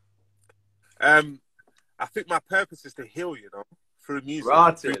purpose. I think my purpose is to heal, you know, through music.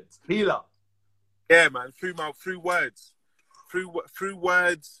 Rotted. Healer. Yeah, man, through words, through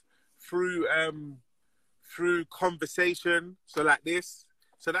conversation. So like this.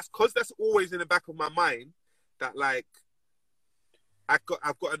 So that's always in the back of my mind that, like, I've got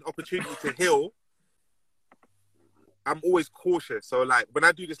an opportunity to heal I'm always cautious. So like when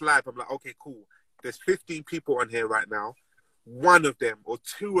I do this live, I'm like, okay, cool. There's 15 people on here right now. One of them or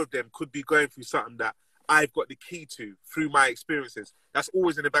two of them could be going through something that I've got the key to through my experiences. That's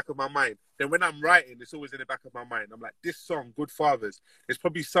always in the back of my mind. Then when I'm writing, it's always in the back of my mind. I'm like, this song, Good Fathers, there's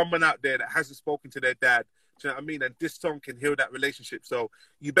probably someone out there that hasn't spoken to their dad. Do you know what I mean? And this song can heal that relationship. So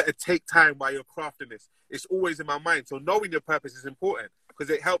you better take time while you're crafting this. It's always in my mind. So knowing your purpose is important because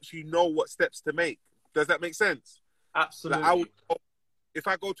it helps you know what steps to make. Does that make sense? Absolutely. Like if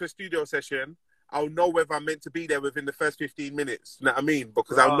I go to a studio session, I'll know whether I'm meant to be there within the first 15 minutes. You know what I mean?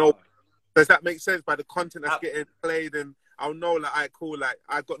 Because I'll know. Does that make sense? By the content that's getting played, and I'll know, like, I cool, like,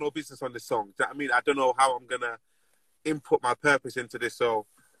 I've got no business on this song. Do you know what I mean? I don't know how I'm going to input my purpose into this. So,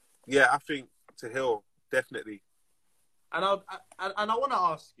 yeah, I think to heal, definitely. And I want to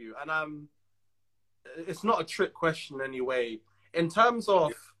ask you, and it's not a trick question anyway, in terms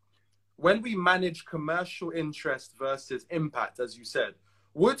of when we manage commercial interest versus impact, as you said,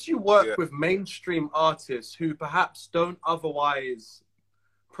 would you work with mainstream artists who perhaps don't otherwise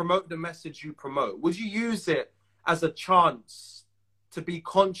promote the message you promote? Would you use it as a chance to be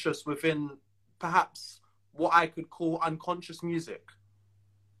conscious within perhaps what I could call unconscious music?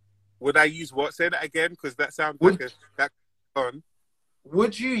 Would I use what? Say that again, because that sounds like that on.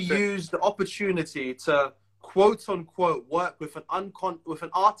 Would you use the opportunity to quote unquote work with an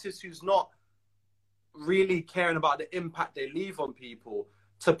artist who's not really caring about the impact they leave on people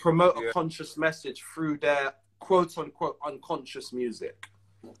to promote a conscious message through their quote unquote unconscious music?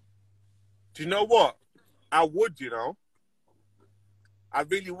 Do you know what? I would, you know. I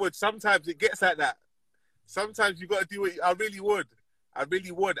really would. Sometimes it gets like that. Sometimes you got to do it. I really would. I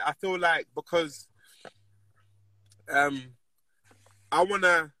really would. I feel like because you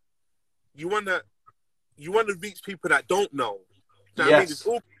wanna reach people that don't know. Do you know what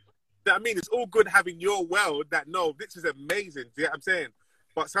I mean? It's all good having your world that know this is amazing. Do you know what I'm saying?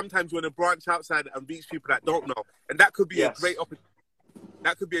 But sometimes you want to branch outside and reach people that don't know, and that could be a great opportunity.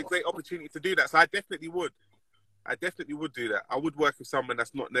 That could be a great opportunity to do that. So I definitely would. I definitely would do that. I would work with someone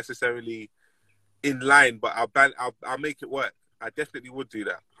that's not necessarily in line, but I'll make it work. I definitely would do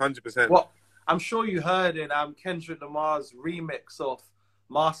that. 100%. Well, I'm sure you heard in Kendrick Lamar's remix of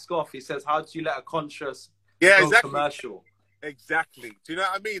Mask Off, he says, how do you let a conscious go commercial? Exactly. Do you know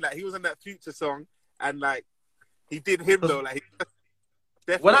what I mean? Like, he was on that Future song, and like, he did him though. Like,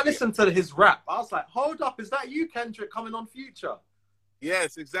 when I listened to his rap, I was like, hold up, is that you, Kendrick, coming on Future?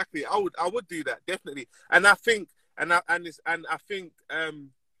 Yes, exactly. I would do that, definitely. And I think,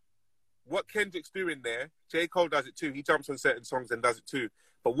 what Kendrick's doing there, J. Cole does it too. He jumps on certain songs and does it too.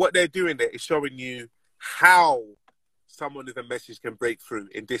 But what they're doing there is showing you how someone with a message can break through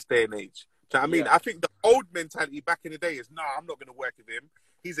in this day and age. Do you know what I mean? I think the old mentality back in the day is, no, I'm not going to work with him.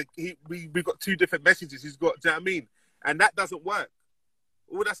 We've got two different messages. He's got, do you know what I mean? And that doesn't work.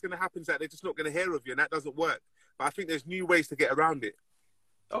 All that's going to happen is that they're just not going to hear of you, and that doesn't work. But I think there's new ways to get around it.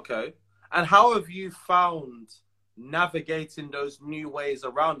 Okay. And how have you found navigating those new ways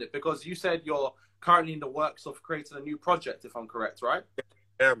around it? Because you said you're currently in the works of creating a new project, if I'm correct, right?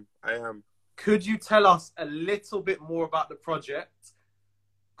 I am. Could you tell us a little bit more about the project?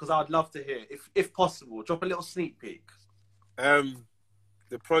 Because I'd love to hear, if possible. Drop a little sneak peek.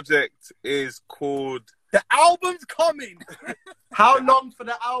 The project is called... The album's coming! How long for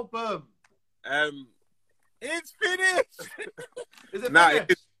the album? It's finished! Is it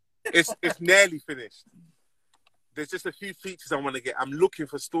finished? It's nearly finished. There's just a few features I want to get. I'm looking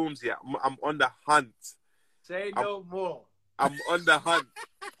for Stormzy. I'm on the hunt. Say no more. I'm on the hunt.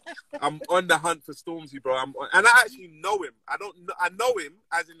 I'm on the hunt for Stormzy, bro. And I actually know him. I know him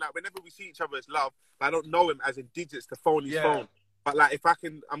as in, like, whenever we see each other, it's love. But I don't know him as in digits to phone his phone. But like, if I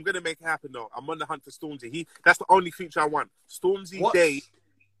can, I'm gonna make it happen. Though I'm on the hunt for Stormzy. That's the only feature I want. Stormzy, Day,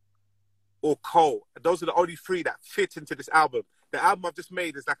 or Cole. Those are the only three that fit into this album. The album I've just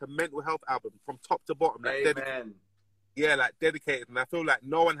made is like a mental health album from top to bottom. Like dedicated. And I feel like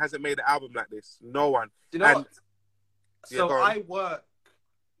no one hasn't made an album like this. No one. Do you know what? So I work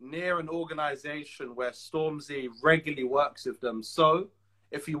near an organization where Stormzy regularly works with them. So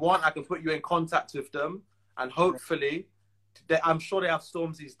if you want, I can put you in contact with them, and hopefully, I'm sure they have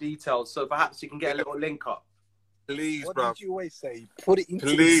Stormzy's details. So perhaps you can get a little link up. Please, what bro. What did you always say? Put it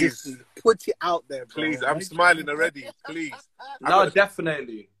into existence. Put it out there, bro. Please, I'm smiling already. Please. No,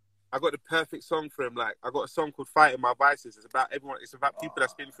 definitely. I got the perfect song for him. Like, I got a song called "Fighting My Vices." It's about everyone. It's about people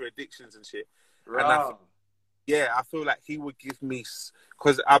that's been through addictions and shit. Right. And I feel like he would give me,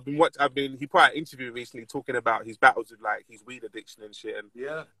 because he put out an interview recently talking about his battles with like his weed addiction and shit. And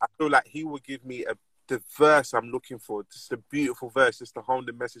I feel like he would give me the verse I'm looking for, just a beautiful verse, just to hone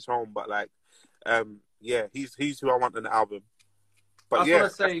the message home. But like, Yeah, he's who I want on the album. But I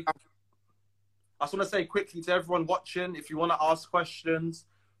just want to say quickly to everyone watching, if you want to ask questions,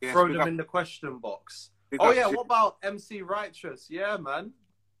 throw them in the question box. Oh yeah, what about MC Righteous? Yeah, man.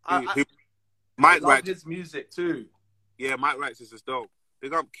 I love his music too. Yeah, Mike Righteous is dope.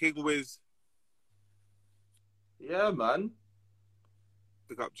 Big up King Wiz. Yeah, man.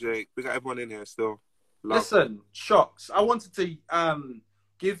 Big up Jake. Big up everyone in here still. Listen, Shocks, I wanted to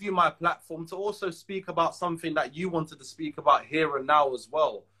give you my platform to also speak about something that you wanted to speak about here and now as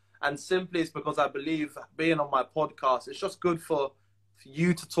well. And simply it's because I believe being on my podcast, it's just good for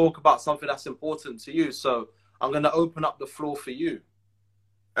you to talk about something that's important to you. So I'm going to open up the floor for you.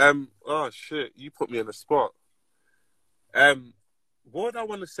 Oh shit, you put me in the spot. What would I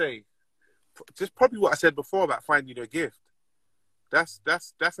want to say? Just probably what I said before about finding your gift. That's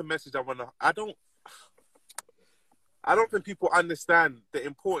a message I want to. I don't think people understand the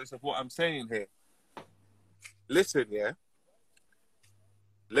importance of what I'm saying here. Listen, yeah.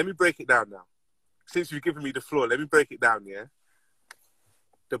 Let me break it down now. Since you've given me the floor, let me break it down, yeah.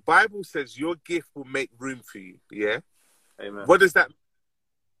 The Bible says your gift will make room for you, yeah. Amen. What does that mean?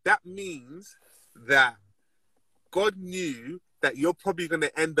 That means that God knew that you're probably going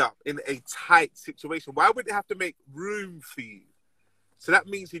to end up in a tight situation. Why would it have to make room for you? So that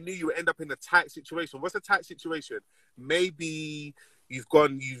means he knew you would end up in a tight situation. What's a tight situation? Maybe you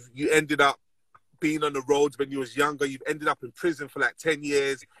ended up being on the roads when you was younger. You've ended up in prison for like 10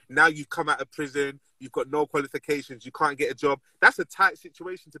 years. Now you've come out of prison. You've got no qualifications. You can't get a job. That's a tight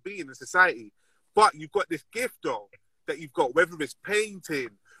situation to be in society. But you've got this gift, though, that you've got, whether it's painting,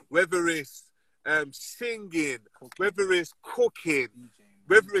 whether it's singing, whether it's cooking,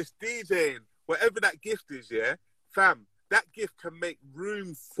 whether it's DJing, whatever that gift is, yeah, fam, that gift can make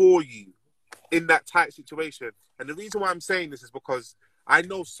room for you in that tight situation. And the reason why I'm saying this is because I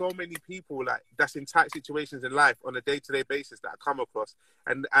know so many people like that's in tight situations in life on a day-to-day basis that I come across,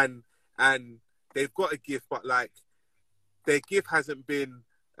 and they've got a gift, but like their gift hasn't been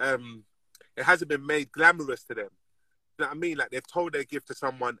it hasn't been made glamorous to them. You know what I mean? Like they've told their gift to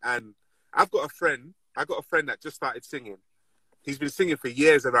someone, and I got a friend that just started singing. He's been singing for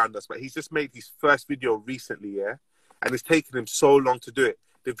years around us, but he's just made his first video recently, yeah? And it's taken him so long to do it.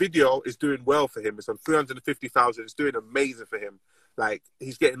 The video is doing well for him. It's on 350,000. It's doing amazing for him. Like,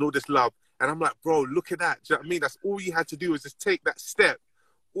 he's getting all this love. And I'm like, bro, look at that. Do you know what I mean? That's all you had to do was just take that step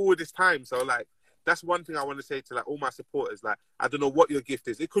all this time. So, like, that's one thing I want to say to, like, all my supporters. Like, I don't know what your gift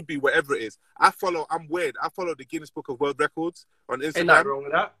is. It could be whatever it is. I'm weird. I follow the Guinness Book of World Records on Instagram. Ain't nothing wrong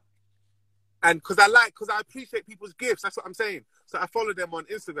with that. And because I appreciate people's gifts. That's what I'm saying. So I follow them on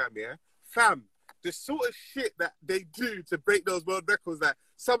Instagram, yeah? Fam, the sort of shit that they do to break those world records, like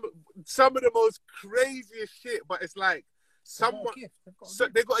some of the most craziest shit, but it's like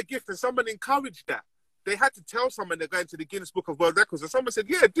they got a gift and someone encouraged that. They had to tell someone they're going to the Guinness Book of World Records, and someone said,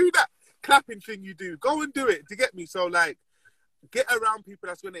 yeah, do that clapping thing you do. Go and do it to get me. So, like, get around people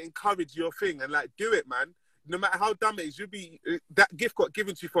that's going to encourage your thing and, like, do it, man. No matter how dumb it is, that gift got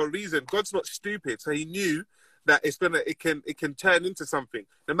given to you for a reason. God's not stupid, so he knew that it can turn into something,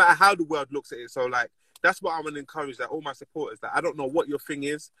 no matter how the world looks at it. So, like, that's what I'm going to encourage, like, all my supporters. That I don't know what your thing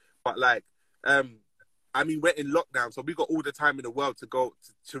is, but, like, I mean, we're in lockdown, so we got all the time in the world to go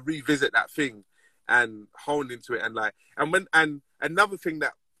to revisit that thing and hone into it. And, like, and another thing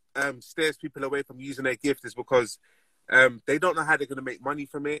that steers people away from using their gift is because they don't know how they're going to make money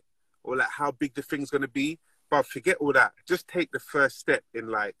from it, or, like, how big the thing's going to be. But forget all that. Just take the first step in,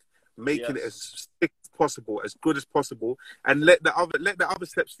 like, making it as thick as possible, as good as possible, and let the other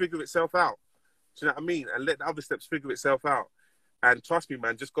steps figure itself out. Do you know what I mean? And let the other steps figure itself out. And trust me,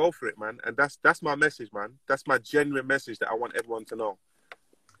 man, just go for it, man. And that's my message, man. That's my genuine message that I want everyone to know.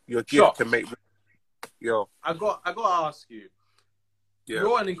 Your gift can make. Yo, I got to ask you. Yeah.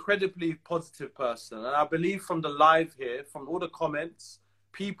 You're an incredibly positive person, and I believe from the live here, from all the comments,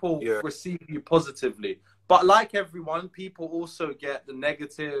 people receive you positively. But like everyone, people also get the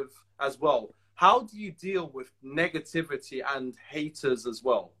negative as well. How do you deal with negativity and haters as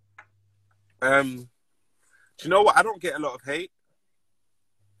well? Do you know what? I don't get a lot of hate.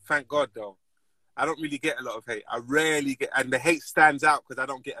 Thank God, though. I don't really get a lot of hate. I rarely get, and the hate stands out because I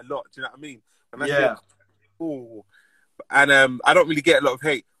don't get a lot. Do you know what I mean? And I don't really get a lot of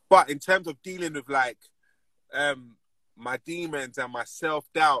hate. But in terms of dealing with, like, my demons and my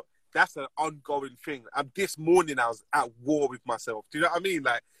self-doubt, that's an ongoing thing. This morning I was at war with myself. Do you know what I mean?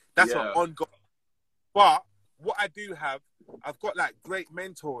 Like, that's an ongoing. But what I do have, I've got, like, great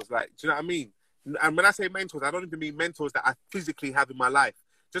mentors. Like, do you know what I mean? And when I say mentors, I don't even mean mentors that I physically have in my life.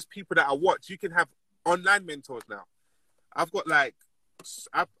 Just people that I watch. You can have online mentors now. I've got, like,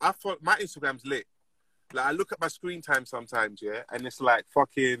 my Instagram's lit. Like, I look at my screen time sometimes, yeah, and it's like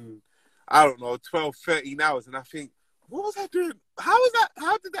fucking, I don't know, 12, 13 hours, and I think, what was I doing? How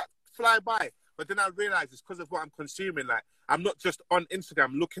did that fly by? But then I realize it's because of what I'm consuming. Like, I'm not just on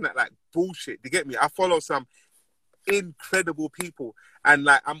Instagram looking at like bullshit. You get me? I follow some incredible people, and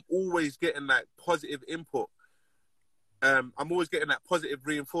like I'm always getting like positive input. I'm always getting that positive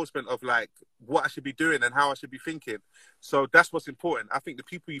reinforcement of like what I should be doing and how I should be thinking. So that's what's important. I think the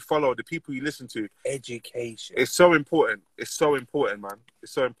people you follow, the people you listen to, education. It's so important. It's so important, man.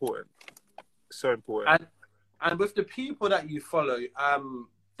 It's so important. It's so important. And with the people that you follow,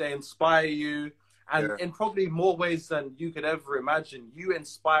 they inspire you, and in probably more ways than you could ever imagine, you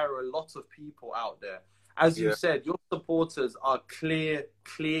inspire a lot of people out there. As you said, your supporters are clear,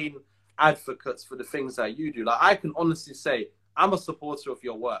 clean advocates for the things that you do. Like, I can honestly say I'm a supporter of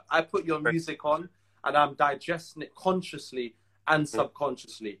your work. I put your music on and I'm digesting it consciously and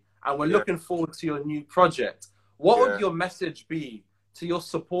subconsciously. And we're looking forward to your new project. What would your message be to your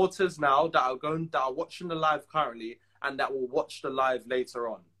supporters now that are watching the live currently and that will watch the live later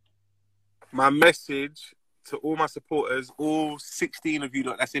on? My message to all my supporters, all 16 of you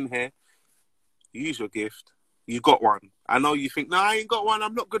that's in here, use your gift. You got one. I know you think, no, I ain't got one.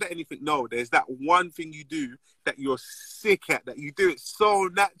 I'm not good at anything. No, there's that one thing you do that you're sick at, that you do it so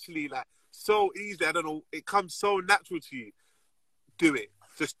naturally, like so easy. I don't know. It comes so natural to you. Do it.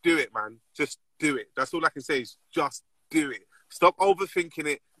 Just do it, man. Just do it. That's all I can say is just do it. Stop overthinking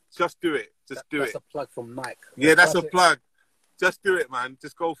it. Just do it. Just do it. That's a plug from Mike. Yeah, that's a plug. Just do it, man.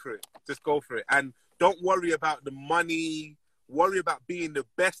 Just go for it. Just go for it. And don't worry about the money. Worry about being the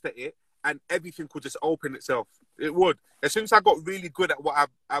best at it, and everything could just open itself. It would. As soon as I got really good at what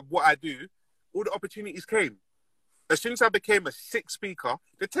I do, all the opportunities came. As soon as I became a sick speaker,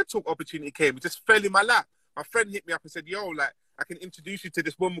 the TED Talk opportunity came. It just fell in my lap. My friend hit me up and said, yo, like, I can introduce you to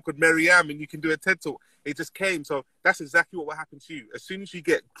this woman called Mary-Am and you can do a TED Talk. It just came. So that's exactly what will happen to you. As soon as you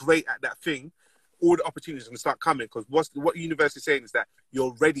get great at that thing, all the opportunities are going to start coming, because what the universe is saying is that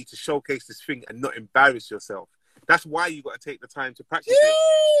you're ready to showcase this thing and not embarrass yourself. That's why you got to take the time to practice it.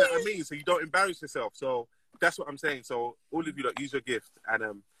 You know what I mean? So you don't embarrass yourself. So that's what I'm saying. So all of you, use your gift. And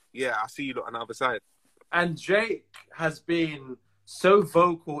I'll see you on the other side. And Jake has been so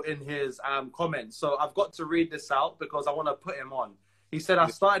vocal in his comments. So I've got to read this out because I want to put him on. He said, I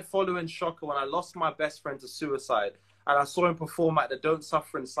started following Shocker when I lost my best friend to suicide. And I saw him perform at the Don't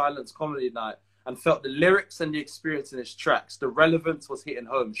Suffer in Silence comedy night and felt the lyrics and the experience in his tracks. The relevance was hitting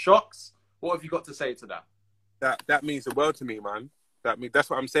home. Shocks, what have you got to say to that? That means the world to me, man. That's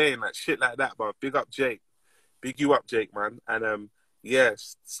what I'm saying, like shit like that, bro. Big up Jake. Big you up, Jake, man. And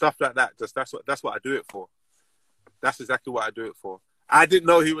stuff like that. That's what I do it for. That's exactly what I do it for. I didn't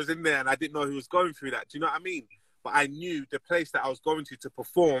know he was in there and I didn't know he was going through that. Do you know what I mean? But I knew the place that I was going to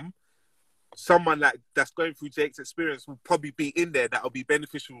perform, someone like that's going through Jake's experience will probably be in there. That'll be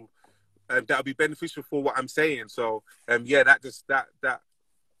beneficial. That'll be beneficial for what I'm saying. So that.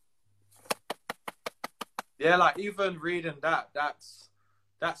 Yeah, like even reading that's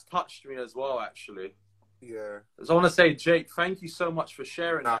touched me as well, actually. Yeah. So I want to say, Jake, thank you so much for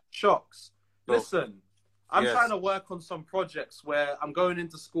sharing that. Shocks. Listen, I'm trying to work on some projects where I'm going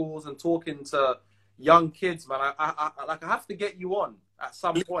into schools and talking to young kids, man. I have to get you on at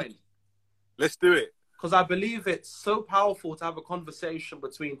some point. Let's do it. Because I believe it's so powerful to have a conversation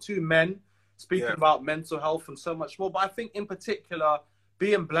between two men speaking about mental health and so much more. But I think in particular,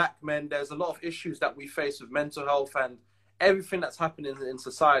 being black men, there's a lot of issues that we face with mental health and everything that's happening in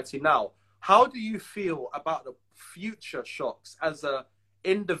society now. How do you feel about the future, Shocks, as an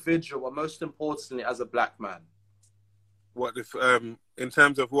individual, and most importantly, as a black man? What if, in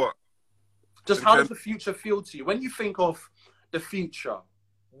terms of what? Just how does the future feel to you? When you think of the future,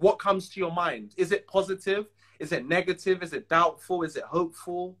 what comes to your mind? Is it positive? Is it negative? Is it doubtful? Is it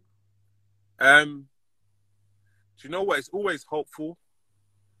hopeful? Do you know what? It's always hopeful.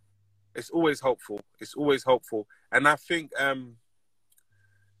 It's always hopeful. It's always hopeful. And I think a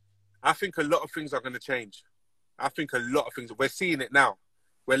lot of things are going to change. I think a lot of things. We're seeing it now.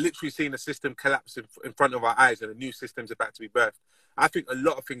 We're literally seeing the system collapse in front of our eyes and a new system's about to be birthed. I think a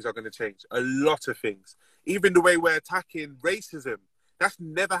lot of things are going to change. A lot of things. Even the way we're attacking racism. That's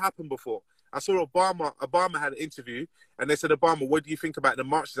never happened before. I saw Obama had an interview and they said, Obama, what do you think about the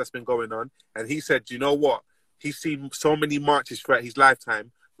marches that's been going on? And he said, you know what? He's seen so many marches throughout his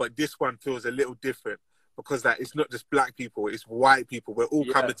lifetime, but this one feels a little different because that it's not just black people, it's white people. We're all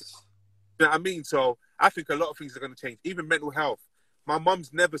coming to... You know what I mean? So I think a lot of things are going to change. Even mental health. My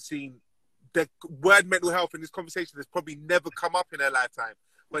mum's never seen the word mental health in this conversation has probably never come up in her lifetime.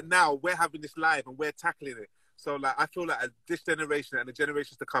 But now we're having this live and we're tackling it. So like, I feel like this generation and the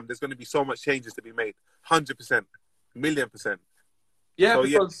generations to come, there's going to be so much changes to be made. 100%, million%. Yeah, so,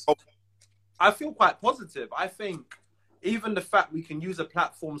 because I feel quite positive. I think even the fact we can use a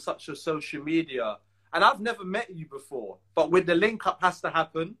platform such as social media, and I've never met you before, but with the link up has to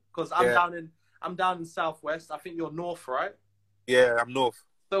happen because I'm down in Southwest. I think you're North, right? Yeah, I'm North.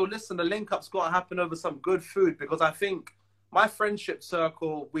 So listen, the link up's got to happen over some good food because I think my friendship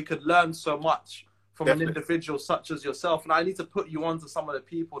circle, we could learn so much from an individual such as yourself. And I need to put you on to some of the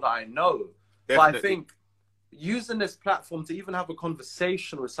people that I know. But I think using this platform to even have a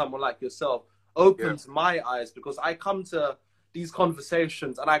conversation with someone like yourself opens my eyes, because I come to these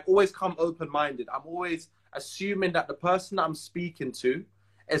conversations and I always come open-minded. I'm always assuming that the person that I'm speaking to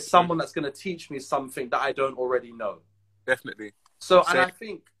is someone that's going to teach me something that I don't already know. Definitely. So, and I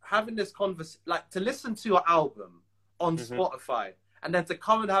think having this like to listen to your album on Spotify and then to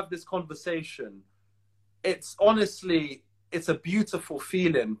come and have this conversation, it's honestly, it's a beautiful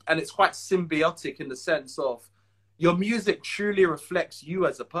feeling, and it's quite symbiotic in the sense of your music truly reflects you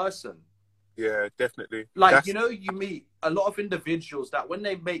as a person. Yeah, definitely. Like, you know, you meet a lot of individuals that when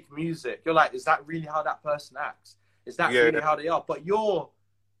they make music, you're like, is that really how that person acts? Is that really how they are? But you're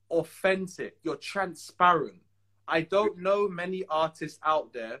authentic, you're transparent. I don't know many artists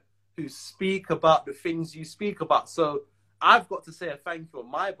out there who speak about the things you speak about. So I've got to say a thank you on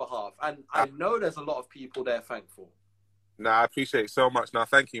my behalf. And I know there's a lot of people there thankful. I appreciate it so much.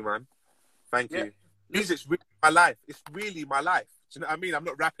 Thank you, man. Thank you. Music's really my life. It's really my life. Do you know what I mean? I'm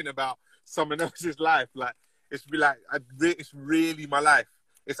not rapping about someone else's life. Like, it's really my life.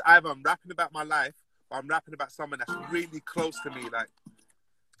 It's either I'm rapping about my life or I'm rapping about someone that's really close to me. Like,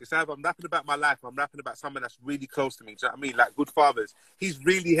 it's either I'm rapping about my life or I'm rapping about someone that's really close to me. Do you know what I mean? Like Good Fathers. He's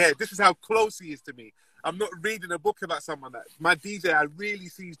really here. This is how close he is to me. I'm not reading a book about someone that... My DJ, I really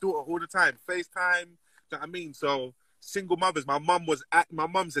see his daughter all the time. FaceTime. Do you know what I mean? So, single mothers. My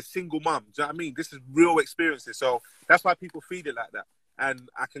mum's a single mum. Do you know what I mean? This is real experiences. So, that's why people feel it like that. And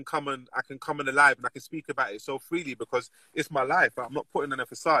I can come on alive and I can speak about it so freely because it's my life. I'm not putting on a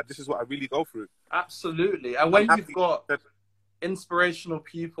facade. This is what I really go through. Absolutely. And when you've got inspirational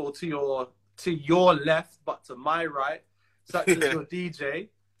people to your left, but to my right, such as your DJ,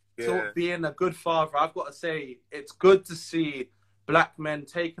 being a good father, I've got to say, it's good to see black men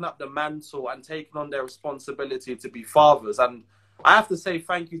taking up the mantle and taking on their responsibility to be fathers. And I have to say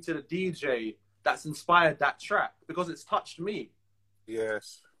thank you to the DJ that's inspired that track because it's touched me.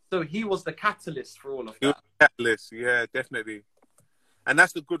 Yes. So he was the catalyst for all of that. Catalyst, yeah, definitely. And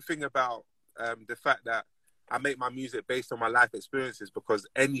that's the good thing about the fact that I make my music based on my life experiences, because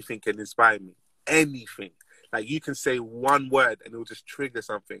anything can inspire me. Anything. Like, you can say one word and it'll just trigger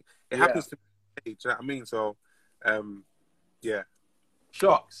something. It happens to me. Do you know what I mean? So, yeah.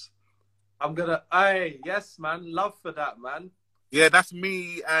 Shocks. Yes, man. Love for that, man. Yeah, that's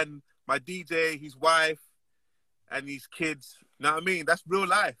me and my DJ, his wife, and his kids. You know what I mean? That's real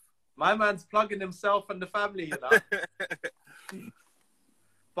life. My man's plugging himself and the family, you know?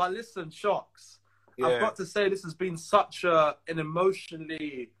 But listen, Shocks. Yeah. I've got to say this has been such an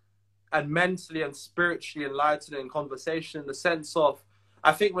emotionally and mentally and spiritually enlightening conversation, in the sense of,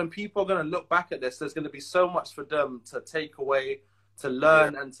 I think when people are going to look back at this, there's going to be so much for them to take away, to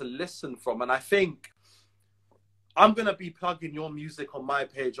learn and to listen from. And I think I'm going to be plugging your music on my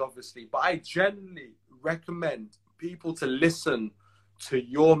page, obviously, but I genuinely recommend people to listen to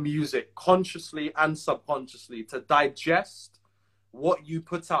your music consciously and subconsciously, to digest what you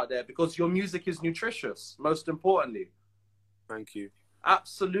put out there, because your music is nutritious, most importantly. Thank you.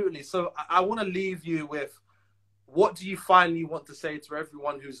 Absolutely. So I want to leave you with, what do you finally want to say to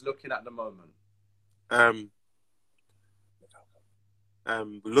everyone who's looking at the moment?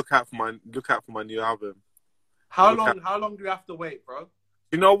 Look out for my new album. How long do you have to wait, bro?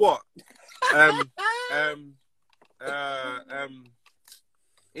 You know what?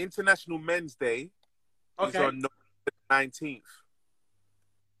 International Men's Day is on November 19th.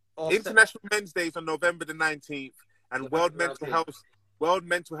 International Men's Day is on November the 19th, and World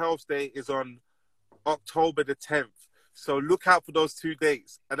Mental Health Day is on October the 10th. So look out for those 2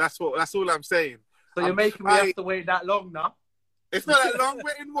 dates, and that's all I'm saying. So you're making me have to wait that long now? It's not that long.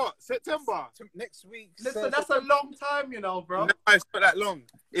 We're in what? September? Next week. Listen, that's a long time, you know, bro. No, it's not that long.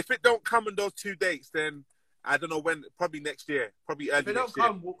 If it don't come on those 2 dates, then I don't know when. Probably next year. Probably early next year. If it don't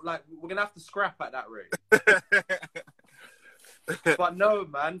come, we're gonna have to scrap at that rate. But no,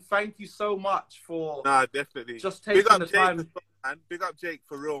 man, thank you so much for definitely just taking the time. Man. Big up Jake,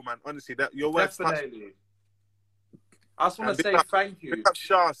 for real, man. Honestly, that your words definitely. I just want to say thank you. Big up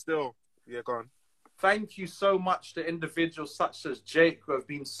Shah still. Yeah, go on. Thank you so much to individuals such as Jake who have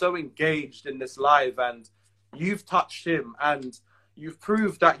been so engaged in this live, and you've touched him and you've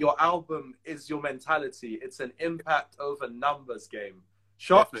proved that your album is your mentality. It's an impact over numbers game.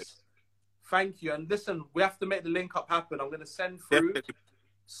 Shots, Definitely. thank you. And listen, we have to make the link up happen. I'm going to send through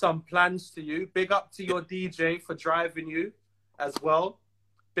some plans to you. Big up to your DJ for driving you as well.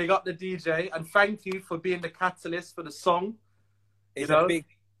 Big up the DJ. And thank you for being the catalyst for the song. It's a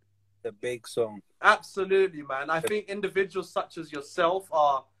big song. Absolutely, man. I think individuals such as yourself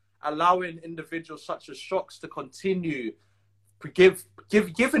are allowing individuals such as Shocks to continue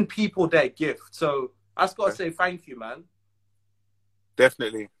giving people their gift. So I just got to say thank you, man.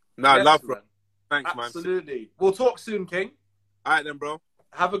 Definitely. No, Yes, love, bro. man. Thanks, man. Absolutely. We'll talk soon, King. All right then, bro.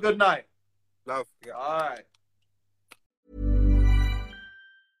 Have a good night. Love. All right.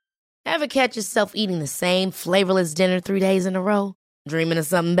 Ever catch yourself eating the same flavorless dinner 3 days in a row? Dreaming of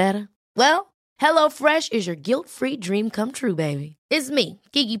something better? Well, HelloFresh is your guilt-free dream come true, baby. It's me,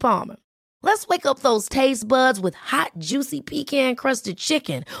 Keke Palmer. Let's wake up those taste buds with hot, juicy pecan-crusted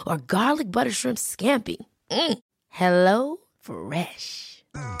chicken or garlic butter shrimp scampi. Hello Fresh.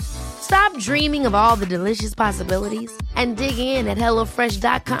 Stop dreaming of all the delicious possibilities and dig in at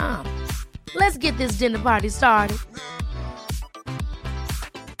HelloFresh.com. Let's get this dinner party started.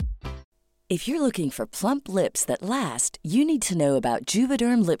 If you're looking for plump lips that last, you need to know about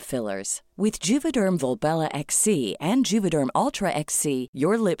Juvederm lip fillers. With Juvederm Volbella XC and Juvederm Ultra XC,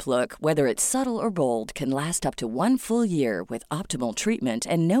 your lip look, whether it's subtle or bold, can last up to 1 full year with optimal treatment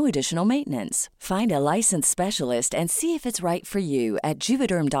and no additional maintenance. Find a licensed specialist and see if it's right for you at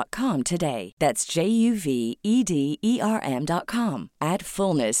Juvederm.com today. That's JUVEDERM.com. Add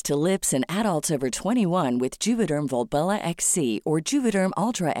fullness to lips in adults over 21 with Juvederm Volbella XC or Juvederm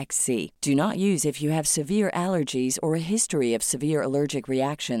Ultra XC. Do not use if you have severe allergies or a history of severe allergic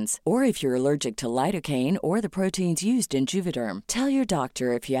reactions, or if you're allergic to lidocaine or the proteins used in Juvederm. Tell your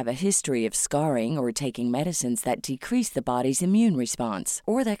doctor if you have a history of scarring or taking medicines that decrease the body's immune response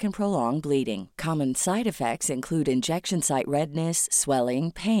or that can prolong bleeding. Common side effects include injection site redness,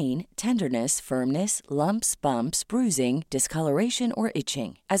 swelling, pain, tenderness, firmness, lumps, bumps, bruising, discoloration, or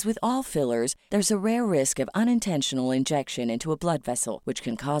itching. As with all fillers, there's a rare risk of unintentional injection into a blood vessel, which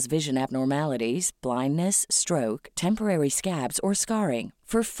can cause vision abnormalities, blindness, stroke, temporary scabs, or scarring.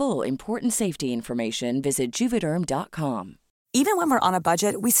 For full, important safety information, visit Juvederm.com. Even when we're on a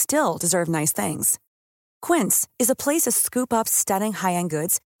budget, we still deserve nice things. Quince is a place to scoop up stunning high-end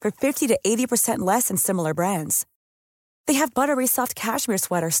goods for 50 to 80% less than similar brands. They have buttery soft cashmere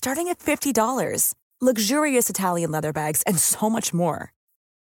sweaters starting at $50, luxurious Italian leather bags, and so much more.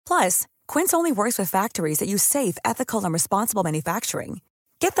 Plus, Quince only works with factories that use safe, ethical, and responsible manufacturing.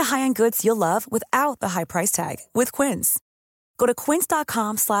 Get the high-end goods you'll love without the high price tag with Quince. Go to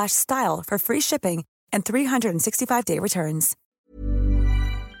quince.com/style for free shipping and 365-day returns.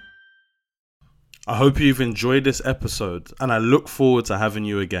 I hope you've enjoyed this episode and I look forward to having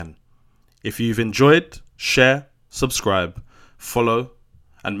you again. If you've enjoyed, share, subscribe, follow,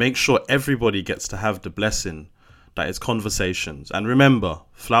 and make sure everybody gets to have the blessing that is conversations. And remember,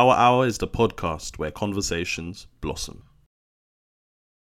 Flower Hour is the podcast where conversations blossom.